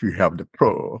 if you have the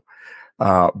Pro.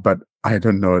 But I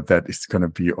don't know that it's going to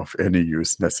be of any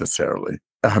use necessarily.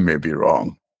 I may be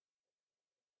wrong.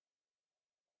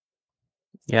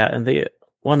 Yeah, and the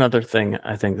one other thing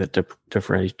I think that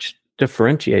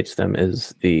differentiates them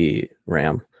is the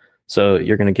RAM. So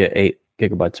you're going to get 8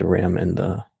 gigabytes of RAM in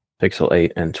the Pixel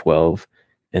 8 and 12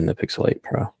 in the Pixel 8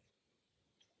 Pro.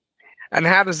 And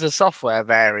how does the software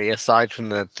vary aside from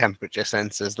the temperature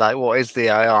sensors? Like, what is the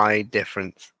AI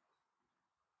difference?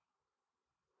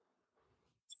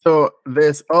 So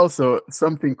there's also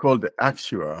something called the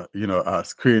Actua,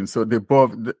 screen. So they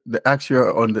both the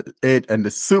Actua on the 8 and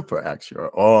the Super Actua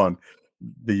on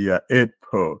the 8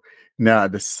 Pro. Now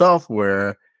the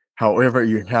software, however,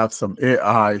 you have some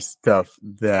AI stuff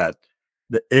that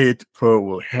the 8 Pro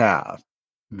will have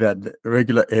that the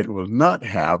regular 8 will not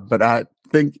have, but I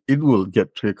think it will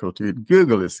get trickled to it.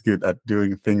 Google is good at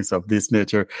doing things of this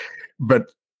nature, but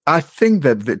I think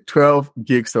that the 12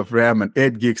 gigs of RAM and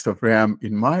 8 gigs of RAM,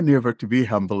 in my never to be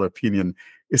humble opinion,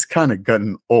 is kind of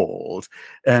gotten old.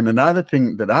 And another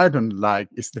thing that I don't like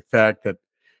is the fact that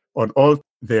on all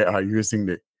they are using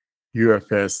the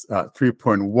UFS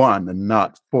 3.1 and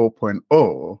not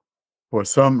 4.0. For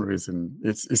some reason,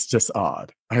 it's just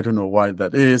odd. I don't know why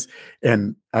that is.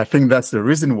 And I think that's the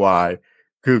reason why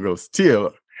Google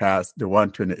still has the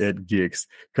 128 gigs.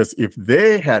 Because if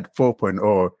they had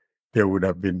 4.0, there would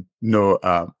have been no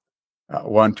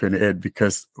 128,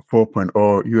 because 4.0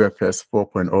 UFS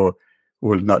 4.0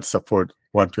 will not support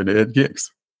 128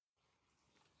 gigs.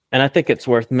 And I think it's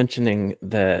worth mentioning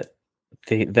that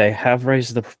they have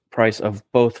raised the price of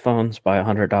both phones by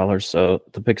 $100. So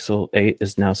the Pixel 8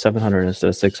 is now $700 instead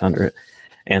of $600,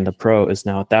 and the Pro is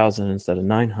now $1,000 instead of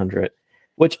 $900,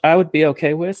 which I would be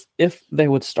okay with if they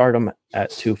would start them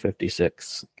at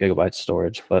 256 gigabytes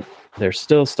storage, but they're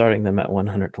still starting them at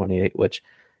 128, which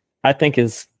I think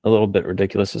is a little bit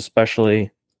ridiculous,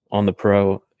 especially on the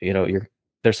Pro.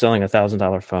 They're selling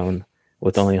 $1,000 phone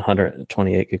with only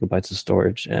 128 gigabytes of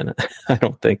storage, and I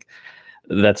don't think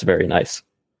that's very nice.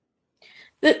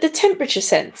 The temperature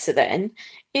sensor then,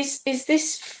 is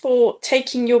this for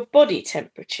taking your body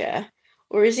temperature,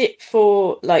 or is it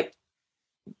for like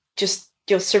just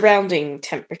your surrounding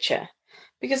temperature?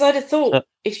 Because I'd have thought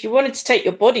if you wanted to take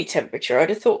your body temperature, I'd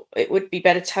have thought it would be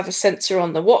better to have a sensor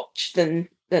on the watch than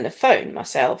a phone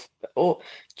myself. Or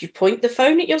do you point the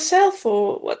phone at yourself,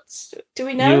 or do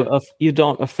we know? You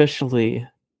don't officially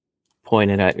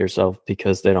point it at yourself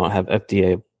because they don't have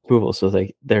FDA approval, so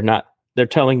they're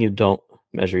telling you don't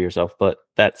measure yourself, but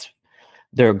that's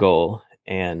their goal.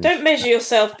 And don't measure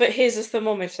yourself, but here's a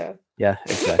thermometer. Yeah,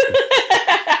 exactly.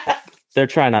 They're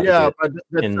trying not to get but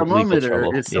the in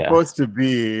thermometer is supposed to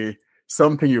be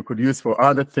something you could use for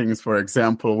other things. For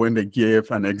example, when they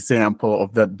give an example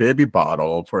of that baby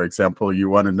bottle, for example, you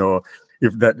want to know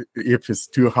if it's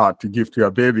too hot to give to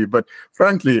your baby. But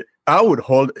frankly, I would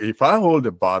hold, if I hold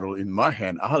a bottle in my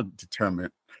hand, I'll determine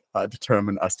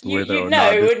as to whether You'd or know,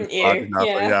 not this wouldn't is hot you? enough.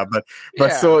 Yeah.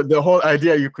 But so the whole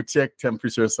idea, you could check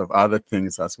temperatures of other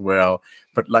things as well.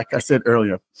 But like I said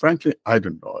earlier, frankly, I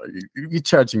don't know. You're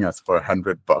charging us for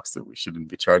 $100 that we shouldn't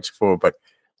be charged for. But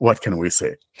what can we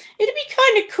say? It'd be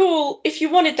kind of cool if you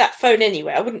wanted that phone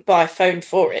anyway. I wouldn't buy a phone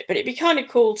for it, but it'd be kind of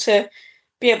cool to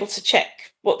be able to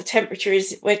check what the temperature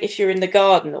is if you're in the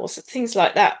garden or so, things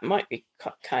like that. Might be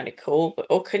kind of cool. But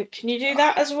or can you do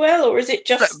that as well, or is it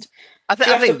just? I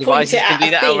think devices can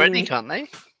do that already, can't they?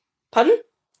 Pardon?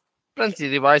 Plenty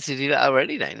of devices do that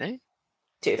already, don't they?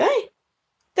 Do they?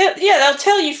 They'll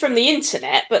tell you from the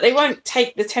internet, but they won't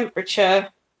take the temperature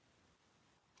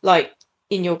like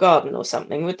in your garden or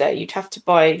something, would they? You'd have to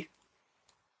buy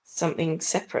something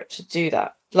separate to do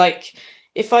that. Like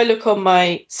if I look on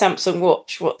my Samsung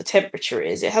watch what the temperature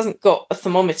is, it hasn't got a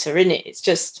thermometer in it. It's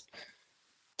just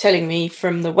telling me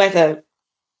from the weather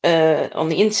on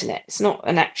the internet. It's not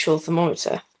an actual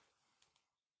thermometer.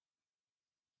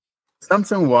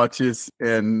 Samsung watches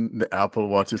and the Apple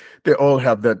watches, they all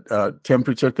have that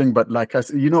temperature thing. But like I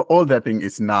said, all that thing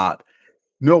is not.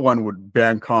 No one would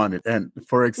bank on it. And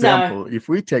for example, if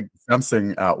we take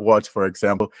Samsung watch, for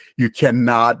example, you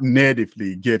cannot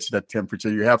natively get that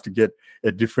temperature. You have to get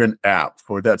a different app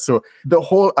for that. So the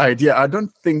whole idea, I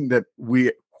don't think that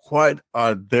we quite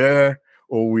are there,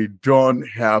 or we don't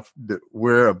have the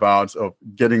whereabouts of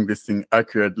getting this thing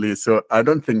accurately. So I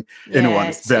don't think anyone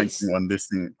is banking on this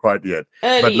thing quite yet.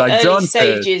 But like John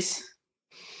stages.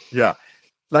 Yeah.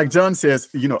 Like John says,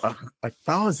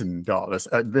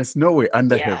 $1,000. There's no way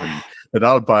under heaven that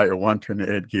I'll buy a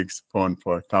 128 gigs phone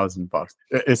for $1,000.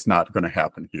 It's not going to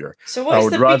happen here. So what's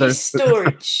the biggest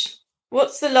storage?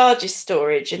 What's the largest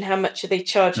storage, and how much are they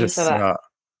charging for that?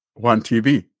 1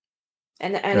 TB.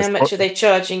 And how much are they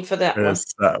charging for that one?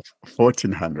 It's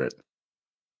 $1,400.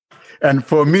 And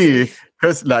for me,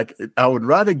 because I would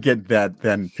rather get that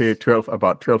than pay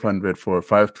about $1,200 for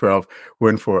 512.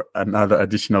 When for another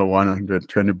additional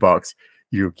 $120,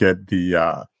 you get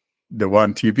the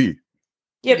 1 TB.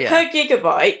 Yeah, per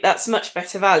gigabyte, that's much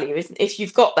better value, isn't it? If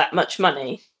you've got that much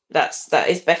money, that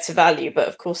is better value. But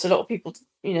of course, a lot of people,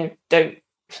 don't.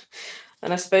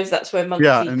 And I suppose that's where monthly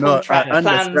contract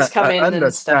plans come in. I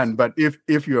understand, but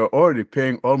if you're already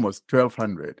paying almost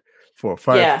 $1,200 for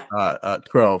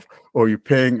 512, or you're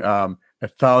paying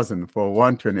 $1,000 for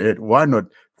 128, why not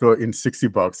throw in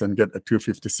 $60 and get a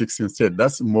 256 instead?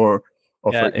 That's more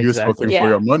of a useful thing for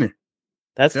your money.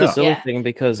 That's the silly thing,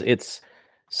 because it's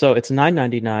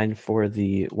 $9.99 for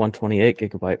the 128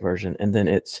 gigabyte version, and then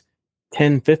it's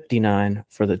 $10.59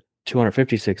 for the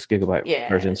 256 gigabyte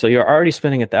version. So you're already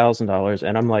spending $1,000,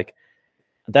 and I'm like,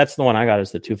 that's the one I got,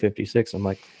 is the 256. I'm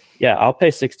like, yeah, I'll pay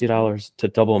 $60 to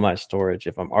double my storage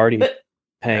if I'm already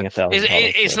paying $1,000.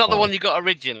 It's not the one you got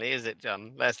originally, is it,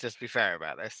 John? Let's just be fair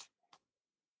about this.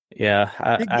 Yeah,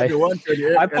 I pulled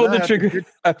the trigger.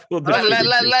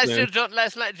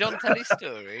 Let's let John tell his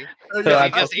story.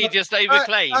 He just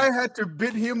overclaimed. I had to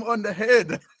beat him on the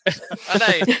head. I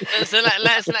know. So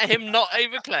let's let him not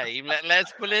overclaim.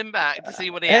 Let's pull him back to see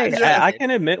what he actually I can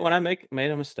admit when I made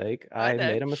a mistake. I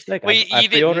made a mistake. Well, you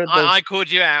didn't. I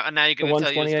called you out, and now you're going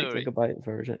to tell your story. 128 gigabyte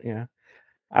version. Yeah.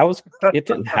 It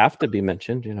didn't have to be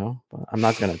mentioned, but I'm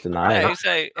not going to deny it. So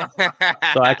I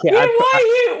can't.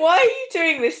 Why are you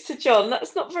doing this to John?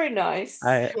 That's not very nice.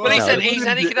 He said he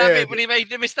could admit when he made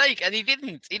the mistake, and he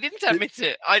didn't. He didn't admit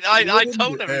it. I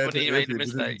told everybody he made a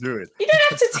mistake. You don't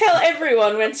have to tell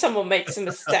everyone when someone makes a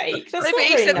mistake. That's not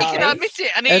he very said nice. he can admit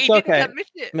it, and he didn't admit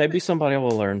it. Maybe somebody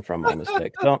will learn from my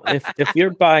mistake. Don't. If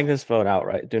you're buying this phone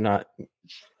outright, do not.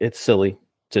 It's silly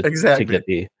to get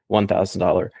the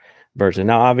 $1,000 version.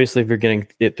 Now, obviously, if you're getting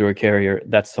it through a carrier,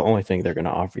 that's the only thing they're going to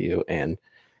offer you. And,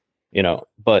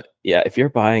 but yeah, if you're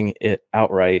buying it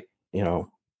outright,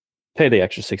 pay the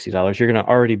extra $60. You're going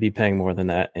to already be paying more than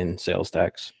that in sales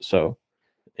tax. So,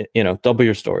 double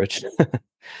your storage.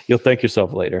 You'll thank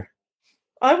yourself later.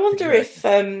 I wonder if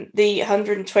the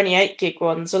 128 gig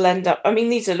ones will end up. I mean,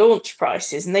 these are launch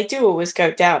prices, and they do always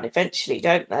go down eventually,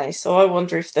 don't they? So I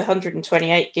wonder if the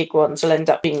 128 gig ones will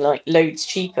end up being like loads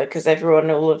cheaper, because everyone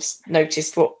will have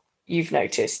noticed what you've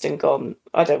noticed and gone,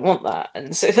 I don't want that,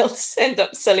 and so they'll end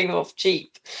up selling them off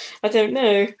cheap. I don't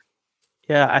know.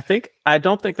 Yeah, I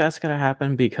don't think that's going to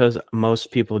happen, because most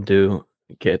people do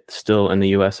still in the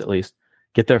US at least,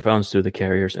 get their phones through the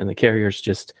carriers, and the carriers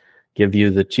just give you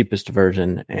the cheapest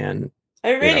version. And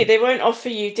oh really? They won't offer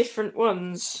you different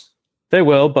ones? They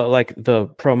will, but like the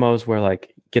promos where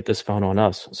like, get this phone on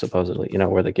us, supposedly,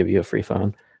 where they give you a free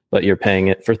phone, but you're paying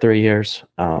it for 3 years.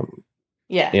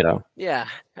 Yeah. You know, Yeah.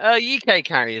 UK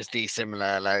carriers do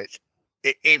similar. Like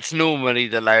it's normally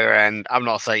the lower end. I'm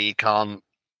not saying you can't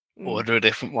order a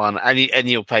different one, and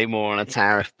you'll pay more on a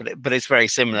tariff, but it's very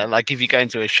similar. Like if you go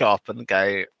into a shop and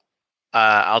go,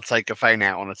 I'll take a phone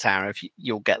out on a tariff,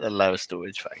 you'll get the lower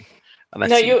storage phone.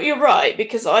 No, you're right,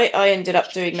 because I ended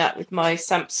up doing that with my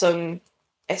Samsung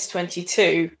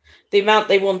S22. The amount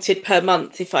they wanted per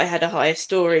month if I had a higher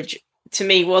storage to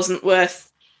me wasn't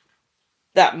worth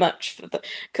that much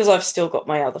because I've still got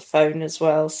my other phone as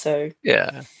well. So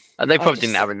yeah, and they probably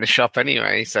didn't have it in the shop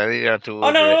anyway, so you had to order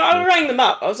oh no, it. I rang them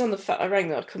up. I was on the phone. I rang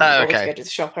them. I couldn't bother to okay. go to the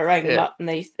shop. I rang them up, and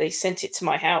they sent it to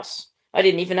my house. I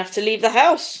didn't even have to leave the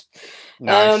house.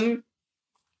 Nice.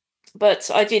 But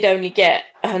I did only get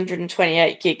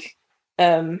 128 gig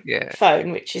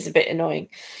phone, which is a bit annoying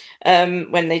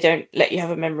when they don't let you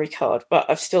have a memory card. But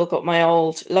I've still got my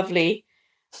lovely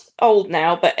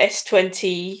now, but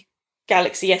S20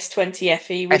 Galaxy S20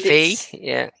 FE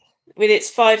with its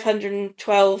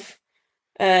 512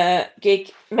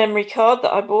 gig memory card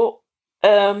that I bought.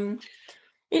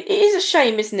 It is a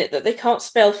shame, isn't it, that they can't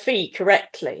spell fee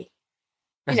correctly?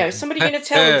 You know, somebody going to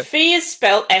tell them fee is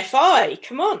spelled F-I.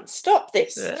 Come on, stop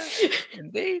this.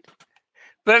 Indeed.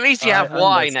 But at least you have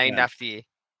Y named after you.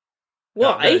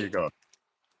 Why? There you go.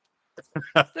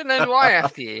 They named Y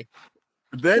after you.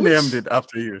 They named it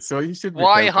after you, so you should be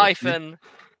Y thankful. hyphen.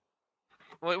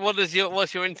 What's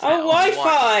your internet? Oh,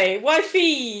 Wi-Fi.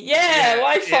 Wi-Fi. Yeah,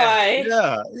 Wi-Fi.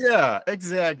 Yeah,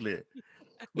 exactly.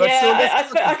 But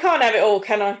I can't have it all,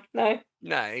 can I?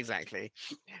 No, exactly.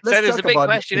 So there's a big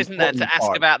question, isn't there, to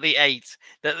ask about the 8?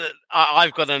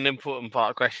 I've got an important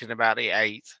question about the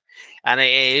 8, and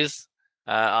it is,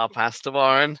 I'll pass to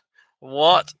Warren.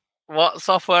 What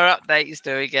software updates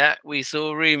do we get? We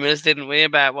saw rumors, didn't we,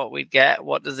 about what we'd get?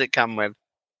 What does it come with?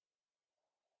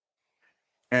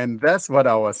 And that's what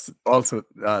I was also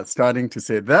starting to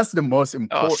say. That's the most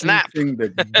important thing, the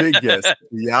biggest.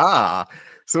 Yeah.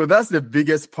 So that's the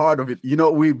biggest part of it. You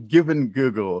know, we've given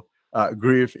Google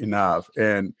grief enough.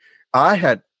 And I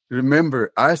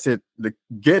said the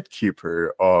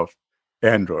gatekeeper of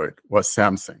Android was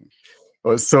Samsung.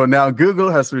 So now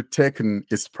Google has taken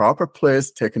its proper place,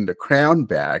 taken the crown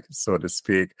back, so to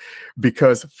speak,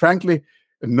 because frankly,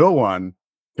 no one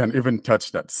can even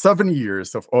touch that. 7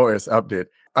 years of OS update.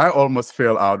 I almost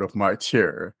fell out of my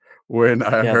chair when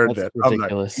I heard that.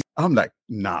 Ridiculous. I'm like,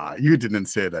 nah, you didn't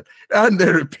say that. And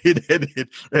they repeated it.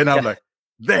 And I'm like,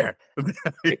 there.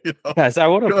 You know? Guys, I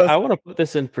want to put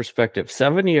this in perspective.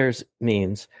 7 years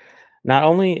means not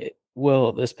only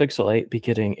will this Pixel 8 be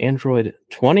getting Android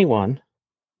 21,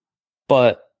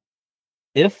 but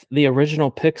if the original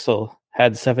Pixel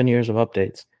had 7 years of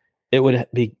updates, it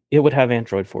would have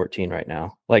Android 14 right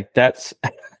now. Like that's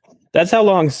how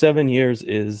long 7 years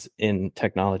is in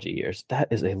technology years. That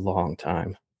is a long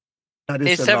time.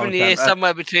 Is 7 years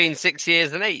somewhere between 6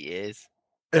 years and 8 years?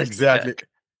 Exactly.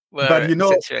 But you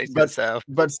know,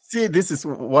 but see, this is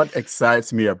what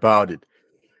excites me about it.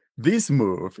 This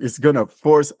move is going to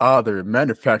force other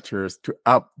manufacturers to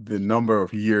up the number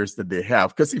of years that they have.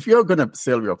 Because if you're going to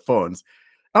sell your phones,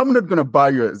 I'm not going to buy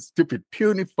you a stupid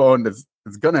puny phone that's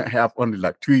going to have only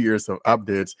like 2 years of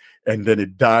updates and then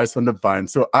it dies on the vine.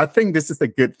 So I think this is a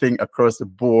good thing across the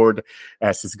board,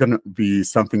 as it's going to be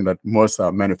something that most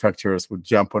manufacturers would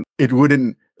jump on. It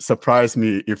wouldn't surprise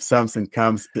me if Samsung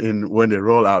comes in when they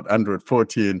roll out Android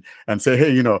 14 and say,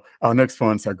 hey, you know, our next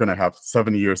phones are going to have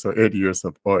 7 years or 8 years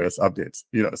of OS updates.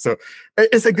 You know, so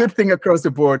it's a good thing across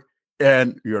the board.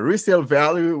 And your resale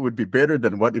value would be better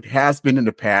than what it has been in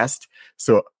the past.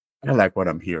 So I like what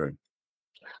I'm hearing.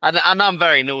 And I'm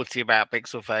very naughty about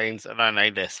Pixel phones, and I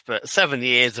know this, but 7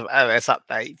 years of OS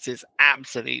updates is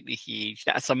absolutely huge.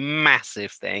 That's a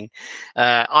massive thing.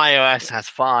 iOS has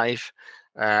 5.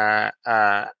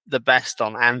 The best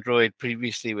on Android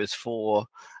previously was 4.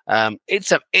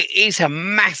 It is a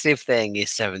massive thing,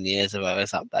 is 7 years of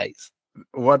OS updates.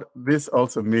 What this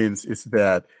also means is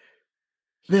that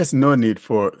there's no need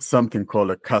for something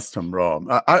called a custom ROM.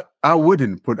 I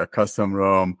wouldn't put a custom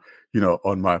ROM, you know,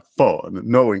 on my phone,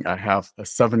 knowing I have a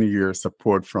 7-year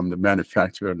support from the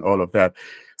manufacturer and all of that.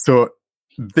 So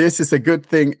this is a good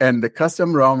thing. And the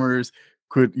custom ROMers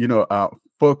could, you know,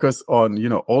 focus on, you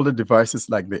know, all the devices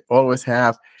like they always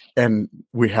have. And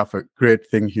we have a great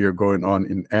thing here going on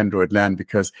in Android land,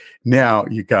 because now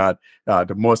you got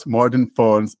the most modern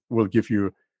phones will give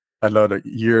you a lot of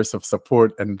years of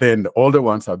support, and then the older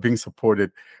ones are being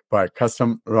supported by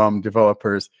custom ROM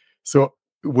developers. So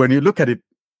when you look at it,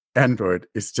 Android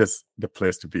is just the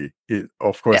place to be.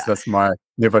 Of course, that's my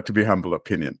never to be humble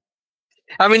opinion.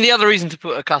 I mean, the other reason to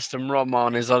put a custom ROM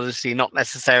on is obviously not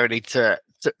necessarily to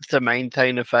to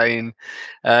maintain a phone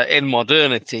in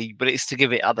modernity, but it's to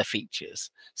give it other features.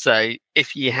 So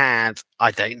if you had,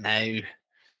 I don't know,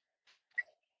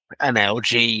 an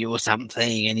LG or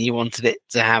something, and you wanted it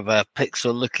to have a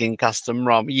Pixel-looking custom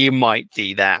ROM, you might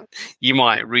do that. You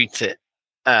might route it,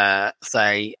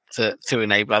 say, to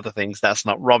enable other things. That's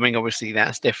not romming, obviously.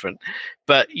 That's different.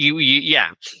 But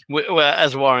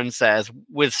as Warren says,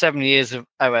 with 7 years of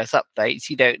OS updates,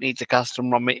 you don't need to custom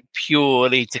ROM it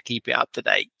purely to keep it up to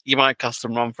date. You might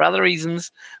custom ROM for other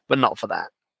reasons, but not for that.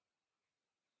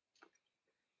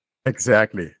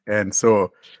 Exactly. And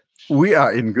so we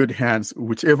are in good hands,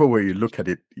 whichever way you look at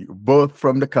it, both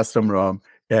from the custom ROM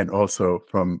and also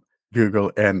from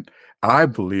Google. And I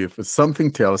believe something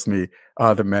tells me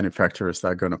other manufacturers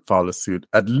are going to follow suit,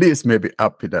 at least maybe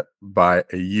up it by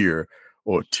a year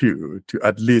or two to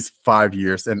at least 5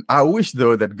 years. And I wish,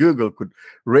 though, that Google could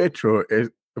retro,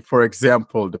 for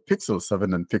example, the Pixel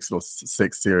 7 and Pixel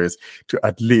 6 series to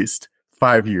at least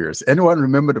 5 years. Anyone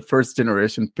remember the first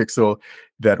generation Pixel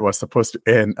that was supposed to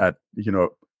end at,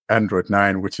 Android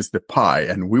 9, which is the Pi,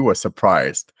 and we were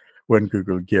surprised when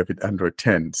Google gave it Android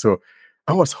 10. So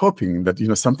I was hoping that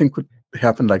something could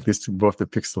happen like this to both the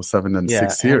Pixel 7 and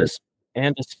 6 series.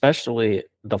 And especially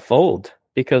the Fold,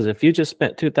 because if you just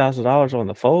spent $2,000 on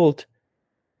the Fold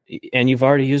and you've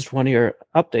already used one of your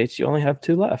updates, you only have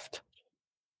 2 left.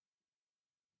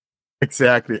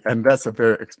 Exactly, and that's a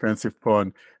very expensive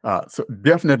phone. So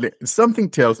definitely, something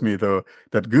tells me, though,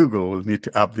 that Google will need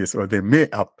to up this, or they may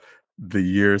up the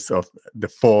years of the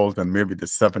Fold and maybe the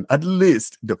 7, at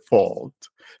least the Fold,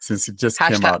 since it just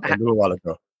came out a little while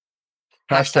ago.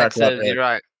 Hashtag serves you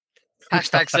right.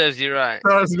 Hashtag serves you right.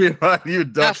 Serves me right, you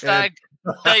Hashtag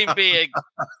don't be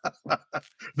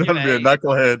a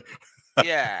knucklehead.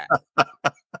 Yeah.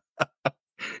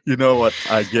 You know what?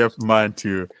 I gave mine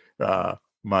to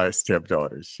my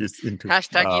stepdaughter. She's into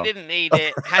hashtag you didn't need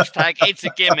it. Hashtag it's a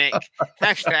gimmick.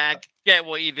 Hashtag get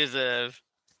what you deserve.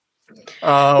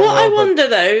 I wonder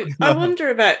though. I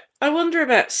wonder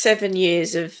about 7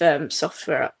 years of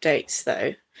software updates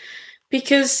though,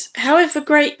 because however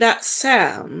great that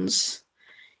sounds,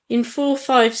 in 4,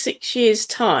 5, 6 years'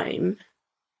 time,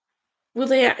 will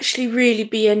they actually really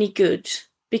be any good?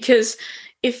 Because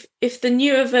if the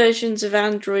newer versions of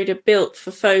Android are built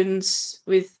for phones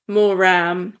with more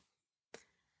RAM,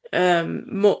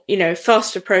 more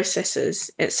faster processors,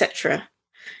 etc.,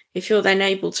 if you're then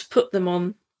able to put them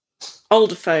on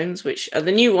older phones, which are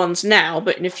the new ones now,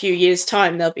 but in a few years'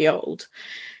 time they'll be old,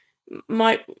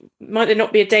 might there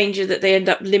not be a danger that they end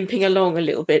up limping along a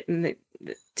little bit, and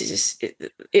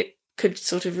it could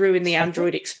sort of ruin the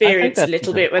Android experience a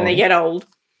little bit when they get old?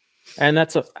 And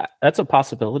that's a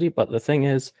possibility, but the thing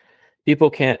is, people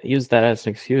can't use that as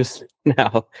an excuse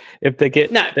now. If they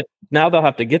get now, they'll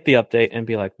have to get the update and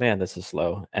be like, "Man, this is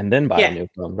slow," and then buy a new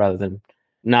phone rather than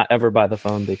not ever buy the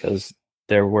phone because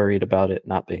they're worried about it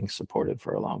not being supported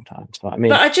for a long time. So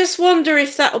but I just wonder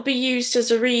if that'll be used as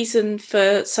a reason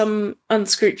for some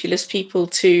unscrupulous people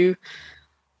to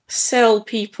sell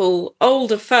people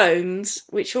older phones,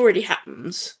 which already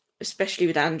happens, especially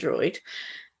with Android,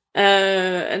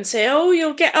 and say, "Oh,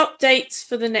 you'll get updates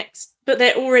for the next," but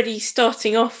they're already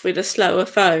starting off with a slower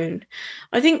phone.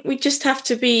 I think we just have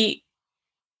to be.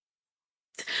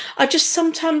 I just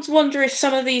sometimes wonder if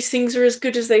some of these things are as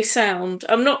good as they sound.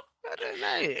 I don't know.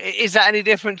 Is that any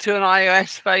different to an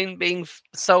iOS phone being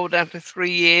sold after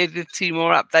 3 years with 2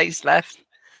 more updates left?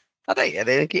 I don't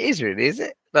think it is really, is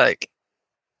it? Like,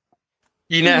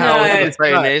 how the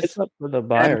phone is. It's up for the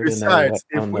buyer. And besides,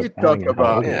 if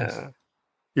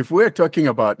we're talking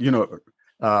about,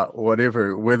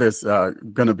 whatever, whether it's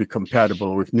going to be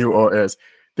compatible with new OS,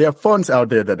 there are phones out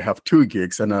there that have 2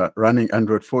 gigs and are running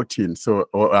Android 14,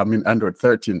 Android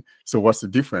 13. So what's the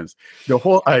difference? The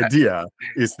whole idea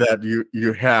is that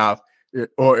you have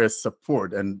OS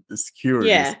support and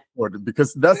security support,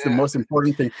 because that's the most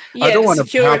important thing. I don't want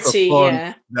to have a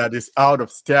phone that is out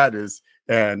of status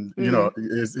and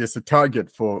is a target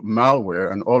for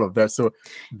malware and all of that. So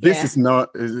this is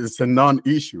it's a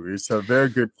non-issue. It's a very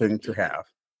good thing to have.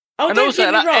 Oh, don't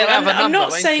get me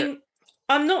wrong.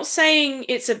 I'm not saying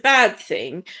it's a bad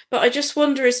thing, but I just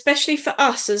wonder, especially for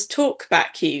us as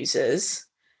TalkBack users,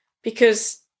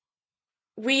 because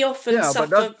we often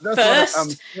suffer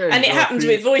first, and it happens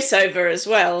with VoiceOver as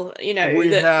well.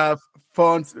 We have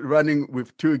phones running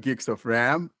with 2 gigs of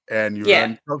RAM, and you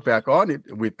run TalkBack on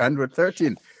it with Android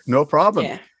 13, no problem.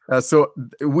 Yeah. So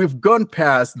we've gone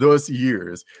past those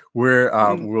years where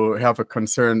we'll have a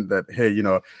concern that, hey,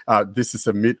 this is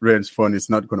a mid-range phone, it's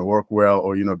not going to work well,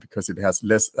 or, because it has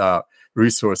less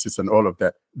resources and all of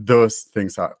that. Those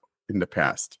things are in the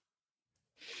past.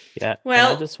 Yeah. and I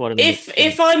Well, just wanted to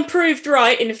if I'm proved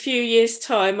right in a few years'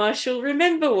 time, I shall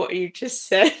remember what you just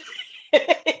said.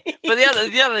 But the other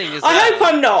thing is, I hope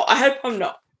I'm not. I hope I'm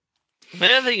not.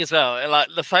 the other thing as well, like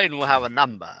the phone will have a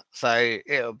number, so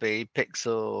it'll be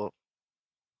Pixel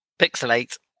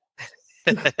 8.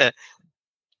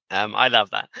 I love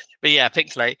that, but yeah,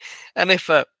 Pixel 8. And if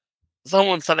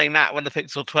someone's selling that when the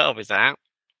Pixel 12 is out,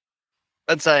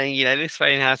 and saying, this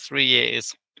phone has 3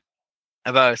 years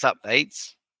of OS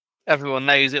updates, everyone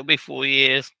knows it'll be 4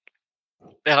 years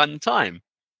behind the time,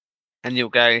 and you'll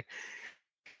go,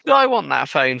 do I want that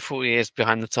phone 4 years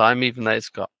behind the time, even though it's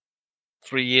got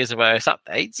 3 years of OS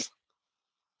updates?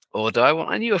 Or do I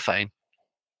want a newer phone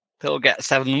that'll get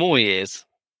 7 more years?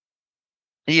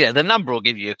 Yeah, the number will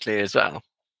give you a clue as well.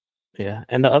 Yeah.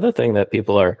 And the other thing that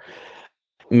people are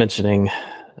mentioning,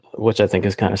 which I think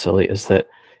is kind of silly,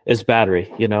 is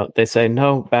battery. They say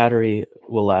no battery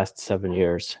will last 7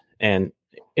 years. And,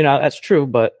 that's true.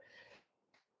 But,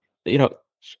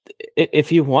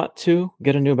 if you want to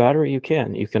get a new battery, you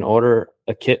can. You can order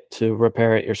a kit to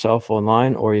repair it yourself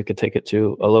online, or you could take it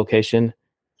to a location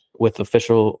with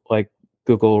official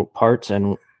Google parts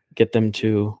and get them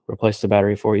to replace the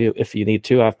battery for you if you need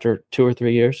to after 2 or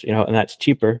 3 years, and that's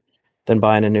cheaper than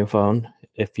buying a new phone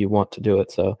if you want to do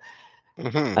it. So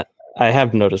I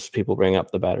have noticed people bring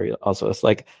up the battery also. It's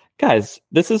like, guys,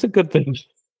 this is a good thing.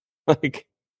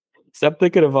 Stop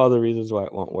thinking of all the reasons why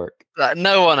it won't work.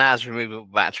 No one has removable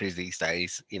batteries these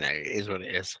days. It is what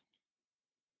it is.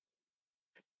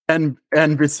 And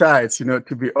besides,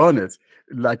 to be honest,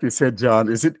 like you said, John,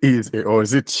 is it easy or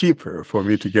is it cheaper for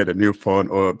me to get a new phone,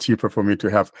 or cheaper for me to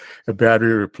have a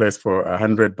battery replaced for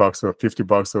 $100 or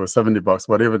 $50 or $70,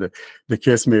 whatever the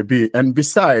case may be? And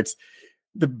besides,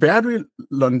 the battery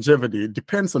longevity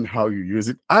depends on how you use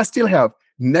it. I still have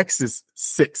Nexus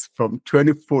 6 from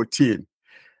 2014.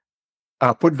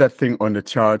 I put that thing on the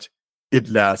charge. It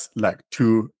lasts like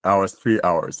 2 hours, 3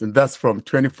 hours. And that's from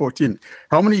 2014.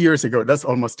 How many years ago? That's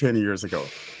almost 10 years ago.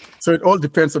 So it all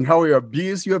depends on how you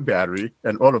abuse your battery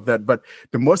and all of that. But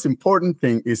the most important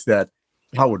thing is that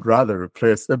I would rather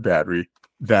replace the battery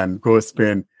than go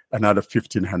spend another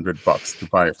 $1,500 to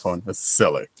buy a phone. That's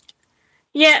silly.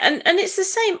 Yeah, and it's the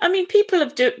same. I mean, people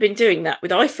have been doing that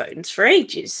with iPhones for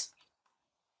ages,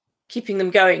 keeping them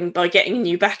going by getting a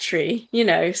new battery,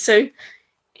 so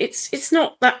it's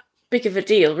not that big of a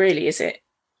deal, really, is it?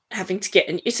 Having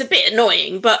to it's a bit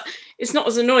annoying, but it's not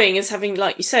as annoying as having,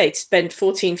 like you say, to spend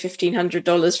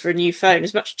 $1,400-$1,500 for a new phone.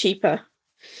 It's much cheaper.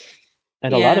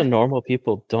 And a lot of normal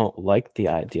people don't like the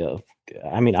idea of,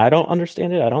 I don't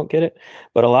understand it. I don't get it.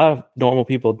 But a lot of normal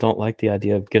people don't like the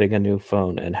idea of getting a new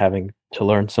phone and having to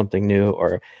learn something new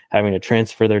or having to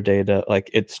transfer their data.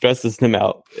 It stresses them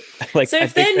out. So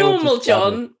if they're normal,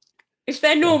 John, if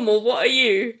they're normal, what are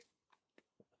you?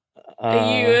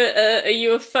 Are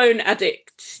you a phone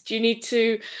addict? Do you need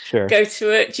to go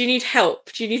to it? Do you need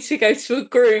help? Do you need to go to a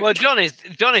group? Well, John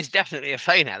is definitely a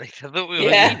phone addict. I thought we were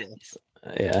needed.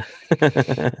 Yeah.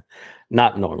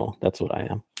 Not normal. That's what I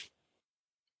am.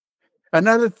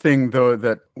 Another thing, though,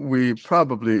 that we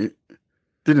probably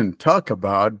didn't talk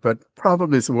about, but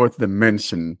probably is worth the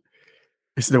mention,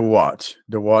 is the watch.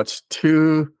 The Watch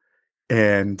 2.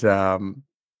 And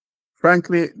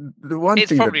frankly, the one it's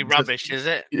thing probably rubbish, is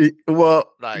it?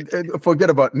 Forget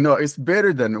about it's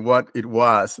better than what it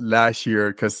was last year,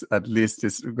 because at least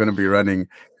it's going to be running,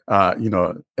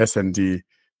 SND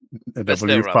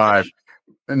W5.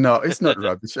 No, it's not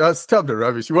rubbish. Stop the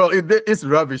rubbish. Well, it's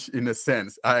rubbish in a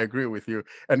sense. I agree with you.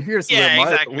 And here's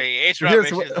exactly. It's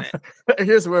rubbish, isn't it?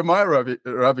 Here's where my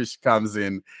rubbish comes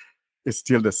in. It's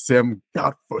still the same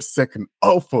godforsaken,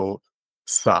 awful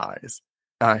size.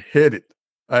 I hate it.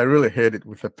 I really hate it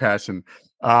with a passion.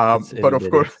 But of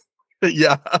course,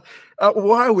 yeah.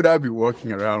 Why would I be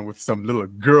walking around with some little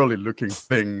girly-looking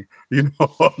thing,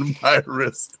 on my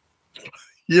wrist?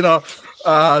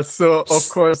 So of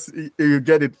course you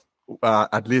get it.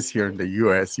 At least here in the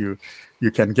US, you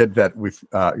can get that with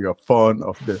your phone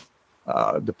of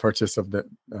the purchase of the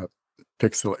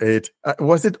Pixel 8.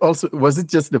 Was it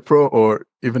just the Pro or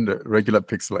even the regular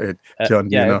Pixel 8, John?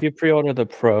 If you pre-order the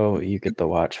Pro, you get the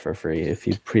watch for free. If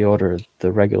you pre-order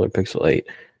the regular Pixel 8,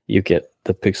 you get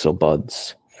the Pixel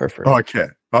Buds for free. Okay.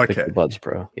 Pixel Buds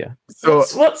Pro, yeah. So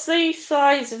what's the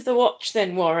size of the watch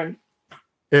then, Warren?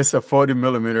 It's a 40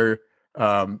 millimeter.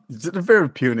 It's a very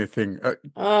puny thing.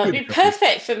 It'd be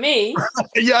perfect for me.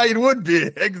 Yeah, it would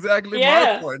be. Exactly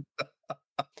my point.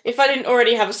 If I didn't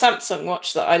already have a Samsung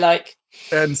watch that I like.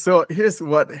 And so here's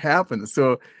what happened.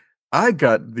 So I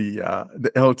got the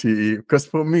LTE because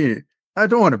for me, I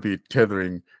don't want to be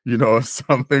tethering,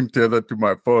 something tethered to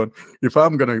my phone. If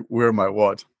I'm going to wear my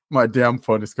watch, my damn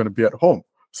phone is going to be at home.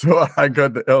 So I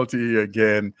got the LTE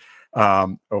again.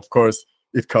 Of course,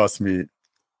 it cost me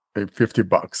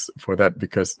 $50 for that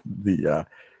because the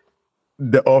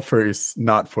offer is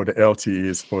not for the LTE,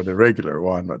 it's for the regular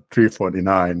one, but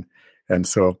 $349, and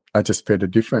so I just paid the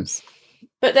difference.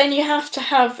 But then you have to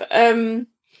have an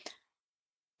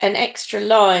extra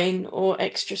line or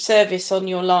extra service on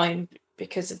your line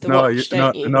because of the watch,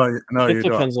 don't you? No, it you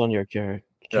depends don't. on your carrier.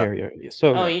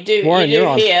 So you do. Warren, you do you're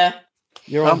on here.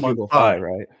 You're on Google Fi,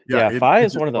 right? Yeah, Fi it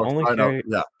is one of the just only works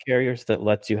right out. carriers that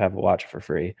lets you have a watch for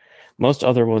free. Most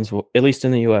other ones will, at least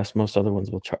in the US, most other ones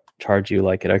will charge you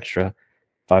like an extra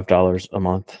 $5 a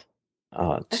month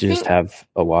to just have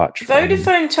a watch.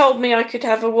 Vodafone told me I could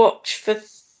have a watch for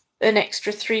an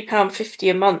extra £3.50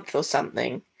 a month or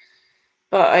something.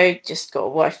 But I just got a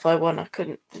Wi-Fi one. I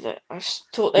couldn't. I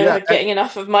thought they were getting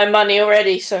enough of my money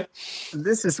already. So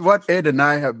this is what Ed and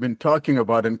I have been talking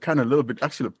about, and kind of a little bit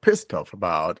actually pissed off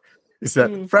about, is that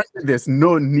frankly there's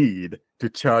no need to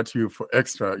charge you for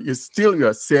extra. It's still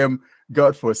your same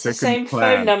godforsaken same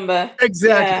plan. phone number.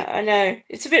 Exactly. Yeah, I know.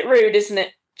 It's a bit rude, isn't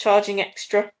it? Charging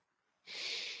extra.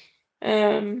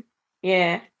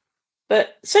 Yeah.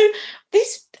 But so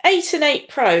this 8 and 8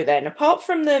 Pro then, apart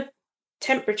from the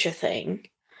temperature thing,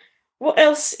 what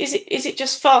else is it? Is it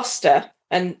just faster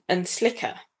and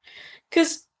slicker?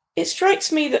 Because it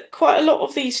strikes me that quite a lot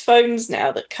of these phones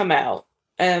now that come out,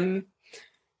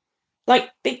 like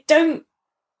they don't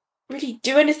really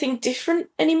do anything different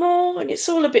anymore, and it's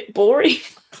all a bit boring.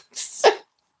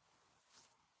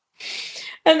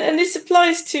 and this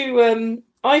applies to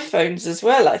iPhones as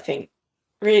well, I think.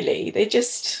 Really, they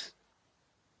just.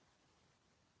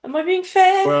 Am I being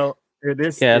fair? Well, it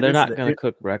is. Yeah, they're not going to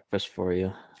cook breakfast for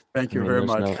you. Thank you very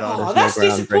much. That's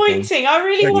disappointing. I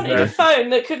really wanted a phone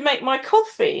that could make my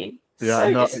coffee. Yeah,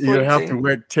 no, you have to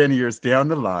wait 10 years down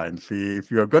the line, Fee. If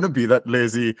you're going to be that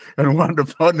lazy and want the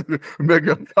phone to make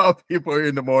your coffee for you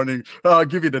in the morning, I'll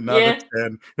give you another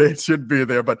 10. It should be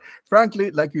there. But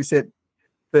frankly, like you said,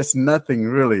 there's nothing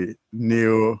really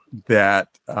new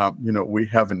that we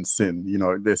haven't seen.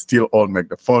 They still all make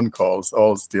the phone calls,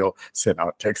 all still send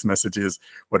out text messages,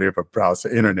 whatever, browse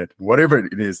the internet, whatever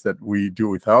it is that we do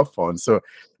with our phones. So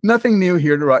nothing new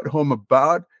here to write home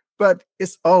about, but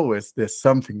it's always there's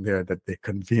something there that they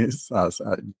convince us.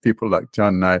 People like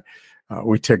John and I,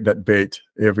 we take that bait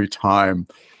every time.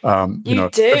 You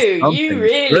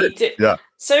really do. Yeah.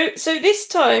 So this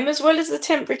time, as well as the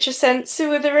temperature sensor,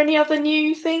 were there any other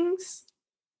new things?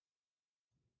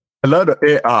 A lot of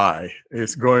AI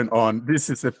is going on. This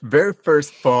is the very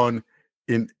first phone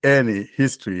in any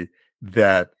history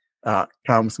that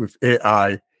comes with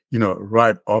AI,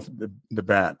 right off the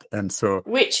bat. And so,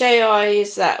 which AI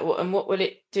is that, and what will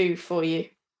it do for you?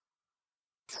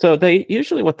 So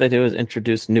what they do is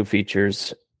introduce new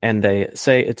features, and they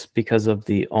say it's because of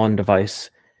the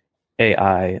on-device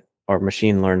AI or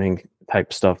machine learning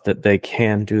type stuff that they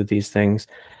can do these things.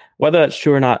 Whether that's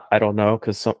true or not, I don't know,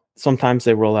 because sometimes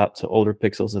they roll out to older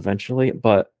Pixels eventually.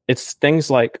 But it's things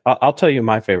like, I'll tell you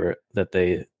my favorite that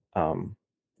they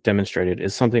demonstrated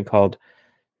is something called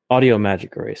Audio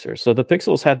Magic Eraser. So the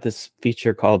Pixels had this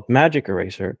feature called Magic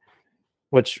Eraser,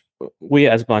 which we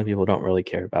as blind people don't really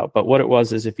care about. But what it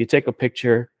was is if you take a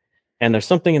picture and there's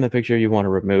something in the picture you want to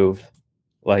remove,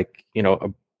 like,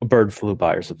 a bird flew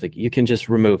by or something, you can just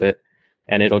remove it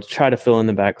and it'll try to fill in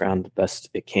the background the best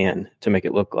it can to make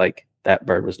it look like that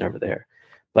bird was never there.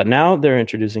 But now they're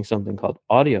introducing something called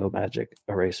Audio Magic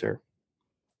Eraser.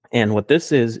 And what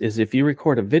this is if you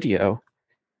record a video,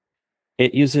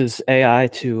 it uses AI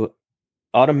to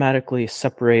automatically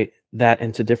separate that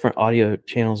into different audio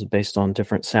channels based on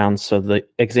different sounds. So the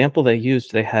example they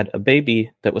used, they had a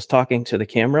baby that was talking to the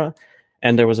camera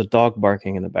and there was a dog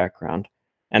barking in the background.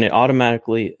 And it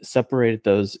automatically separated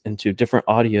those into different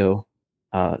audio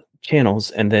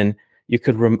channels. And then you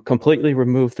could completely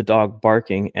remove the dog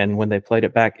barking. And when they played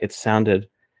it back, it sounded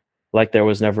like there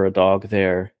was never a dog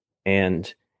there.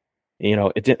 And,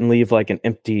 it didn't leave like an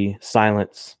empty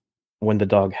silence when the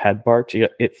dog had barked.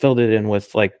 It filled it in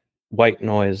with like white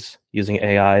noise using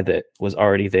AI that was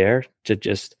already there to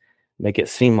just make it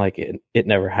seem like it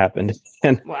never happened.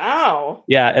 And wow.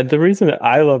 Yeah. And the reason that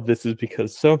I love this is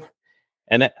because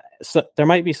there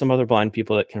might be some other blind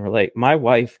people that can relate. My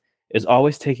wife is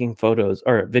always taking photos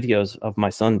or videos of my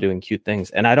son doing cute things,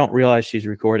 and I don't realize she's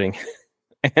recording.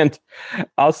 And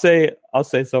I'll say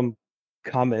some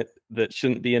comment that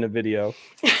shouldn't be in a video,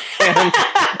 and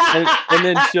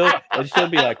then she'll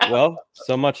be like, "Well,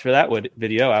 so much for that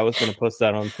video. I was going to post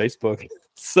that on Facebook."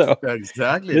 So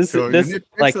exactly. This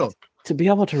like to be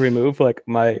able to remove like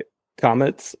my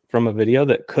comments from a video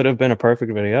that could have been a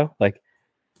perfect video, like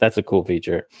That's a cool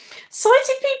feature.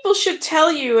 Sighted people should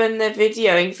tell you when they're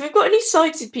videoing. If we've got any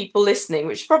sighted people listening,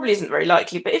 which probably isn't very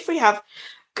likely, but if we have,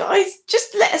 guys,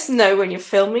 just let us know when you're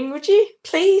filming, would you?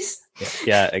 Please?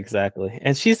 Yeah, exactly.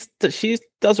 And she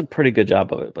does a pretty good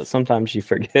job of it, but sometimes she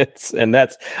forgets, and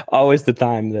that's always the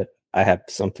time that I have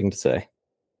something to say.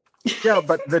 Yeah,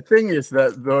 but the thing is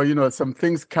that, though, some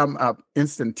things come up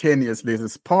instantaneously.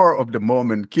 It's power of the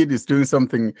moment. Kid is doing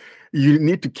something. You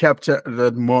need to capture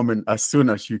that moment as soon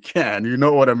as you can. You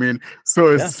know what I mean? So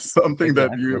it's something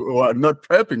that you are not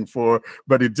prepping for,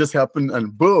 but it just happened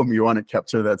and boom, you want to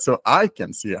capture that. So I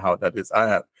can see how that is. I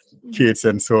have kids,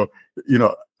 and so,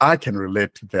 I can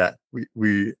relate to that.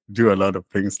 We do a lot of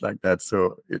things like that.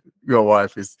 So your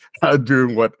wife is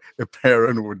doing what a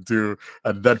parent would do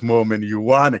at that moment. You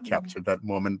want to capture that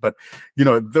moment. But,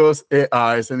 those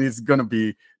AIs, and it's going to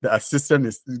be, the assistant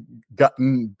is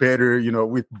gotten better,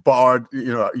 with Bard.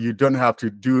 You don't have to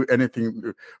do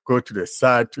anything, go to the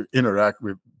side to interact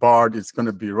with Bard. It's going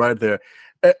to be right there.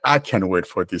 I can't wait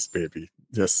for this baby,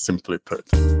 just simply put.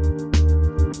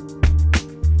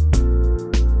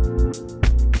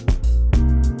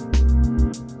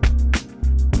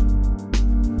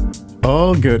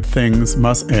 All good things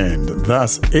must end.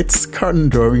 Thus, it's curtain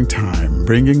drawing time,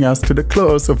 bringing us to the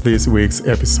close of this week's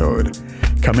episode.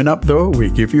 Coming up, though,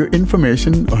 we give you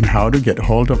information on how to get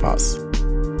hold of us.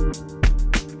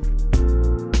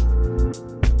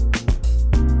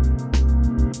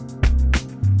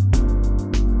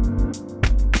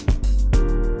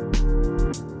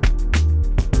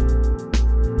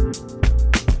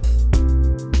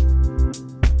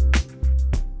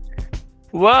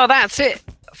 Well, that's it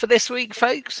for this week,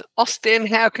 folks. Austin,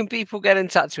 how can people get in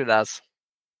touch with us?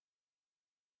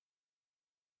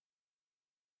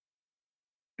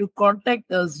 To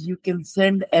contact us, you can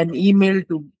send an email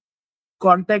to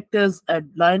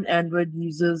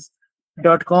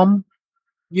contactus@blindandroidusers.com.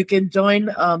 You can join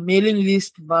our mailing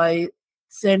list by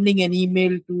sending an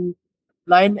email to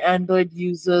Blind Android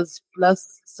Users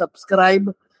plus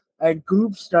subscribe at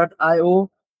groups.io.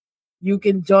 You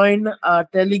can join our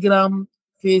Telegram,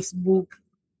 Facebook,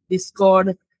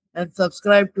 Discord, and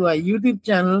subscribe to our YouTube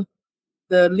channel.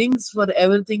 The links for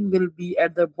everything will be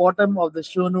at the bottom of the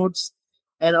show notes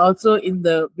and also in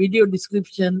the video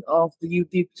description of the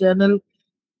YouTube channel.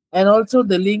 And also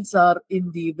the links are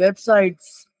in the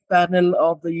websites panel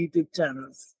of the YouTube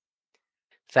channels.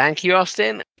 Thank you,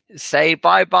 Austin. Say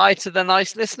bye-bye to the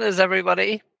nice listeners,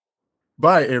 everybody.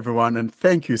 Bye, everyone, and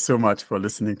thank you so much for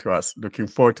listening to us. Looking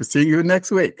forward to seeing you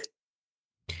next week.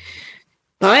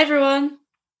 Bye, everyone.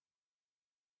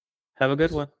 Have a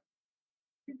good one.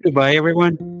 Goodbye,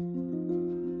 everyone.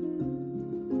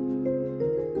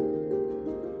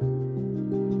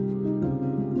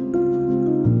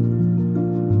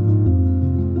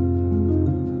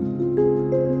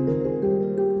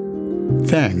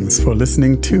 Thanks for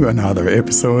listening to another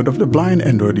episode of the Blind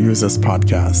Android Users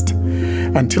Podcast.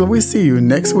 Until we see you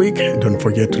next week, don't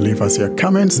forget to leave us your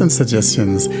comments and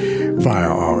suggestions via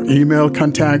our email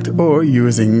contact or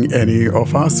using any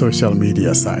of our social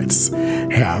media sites.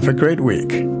 Have a great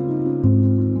week.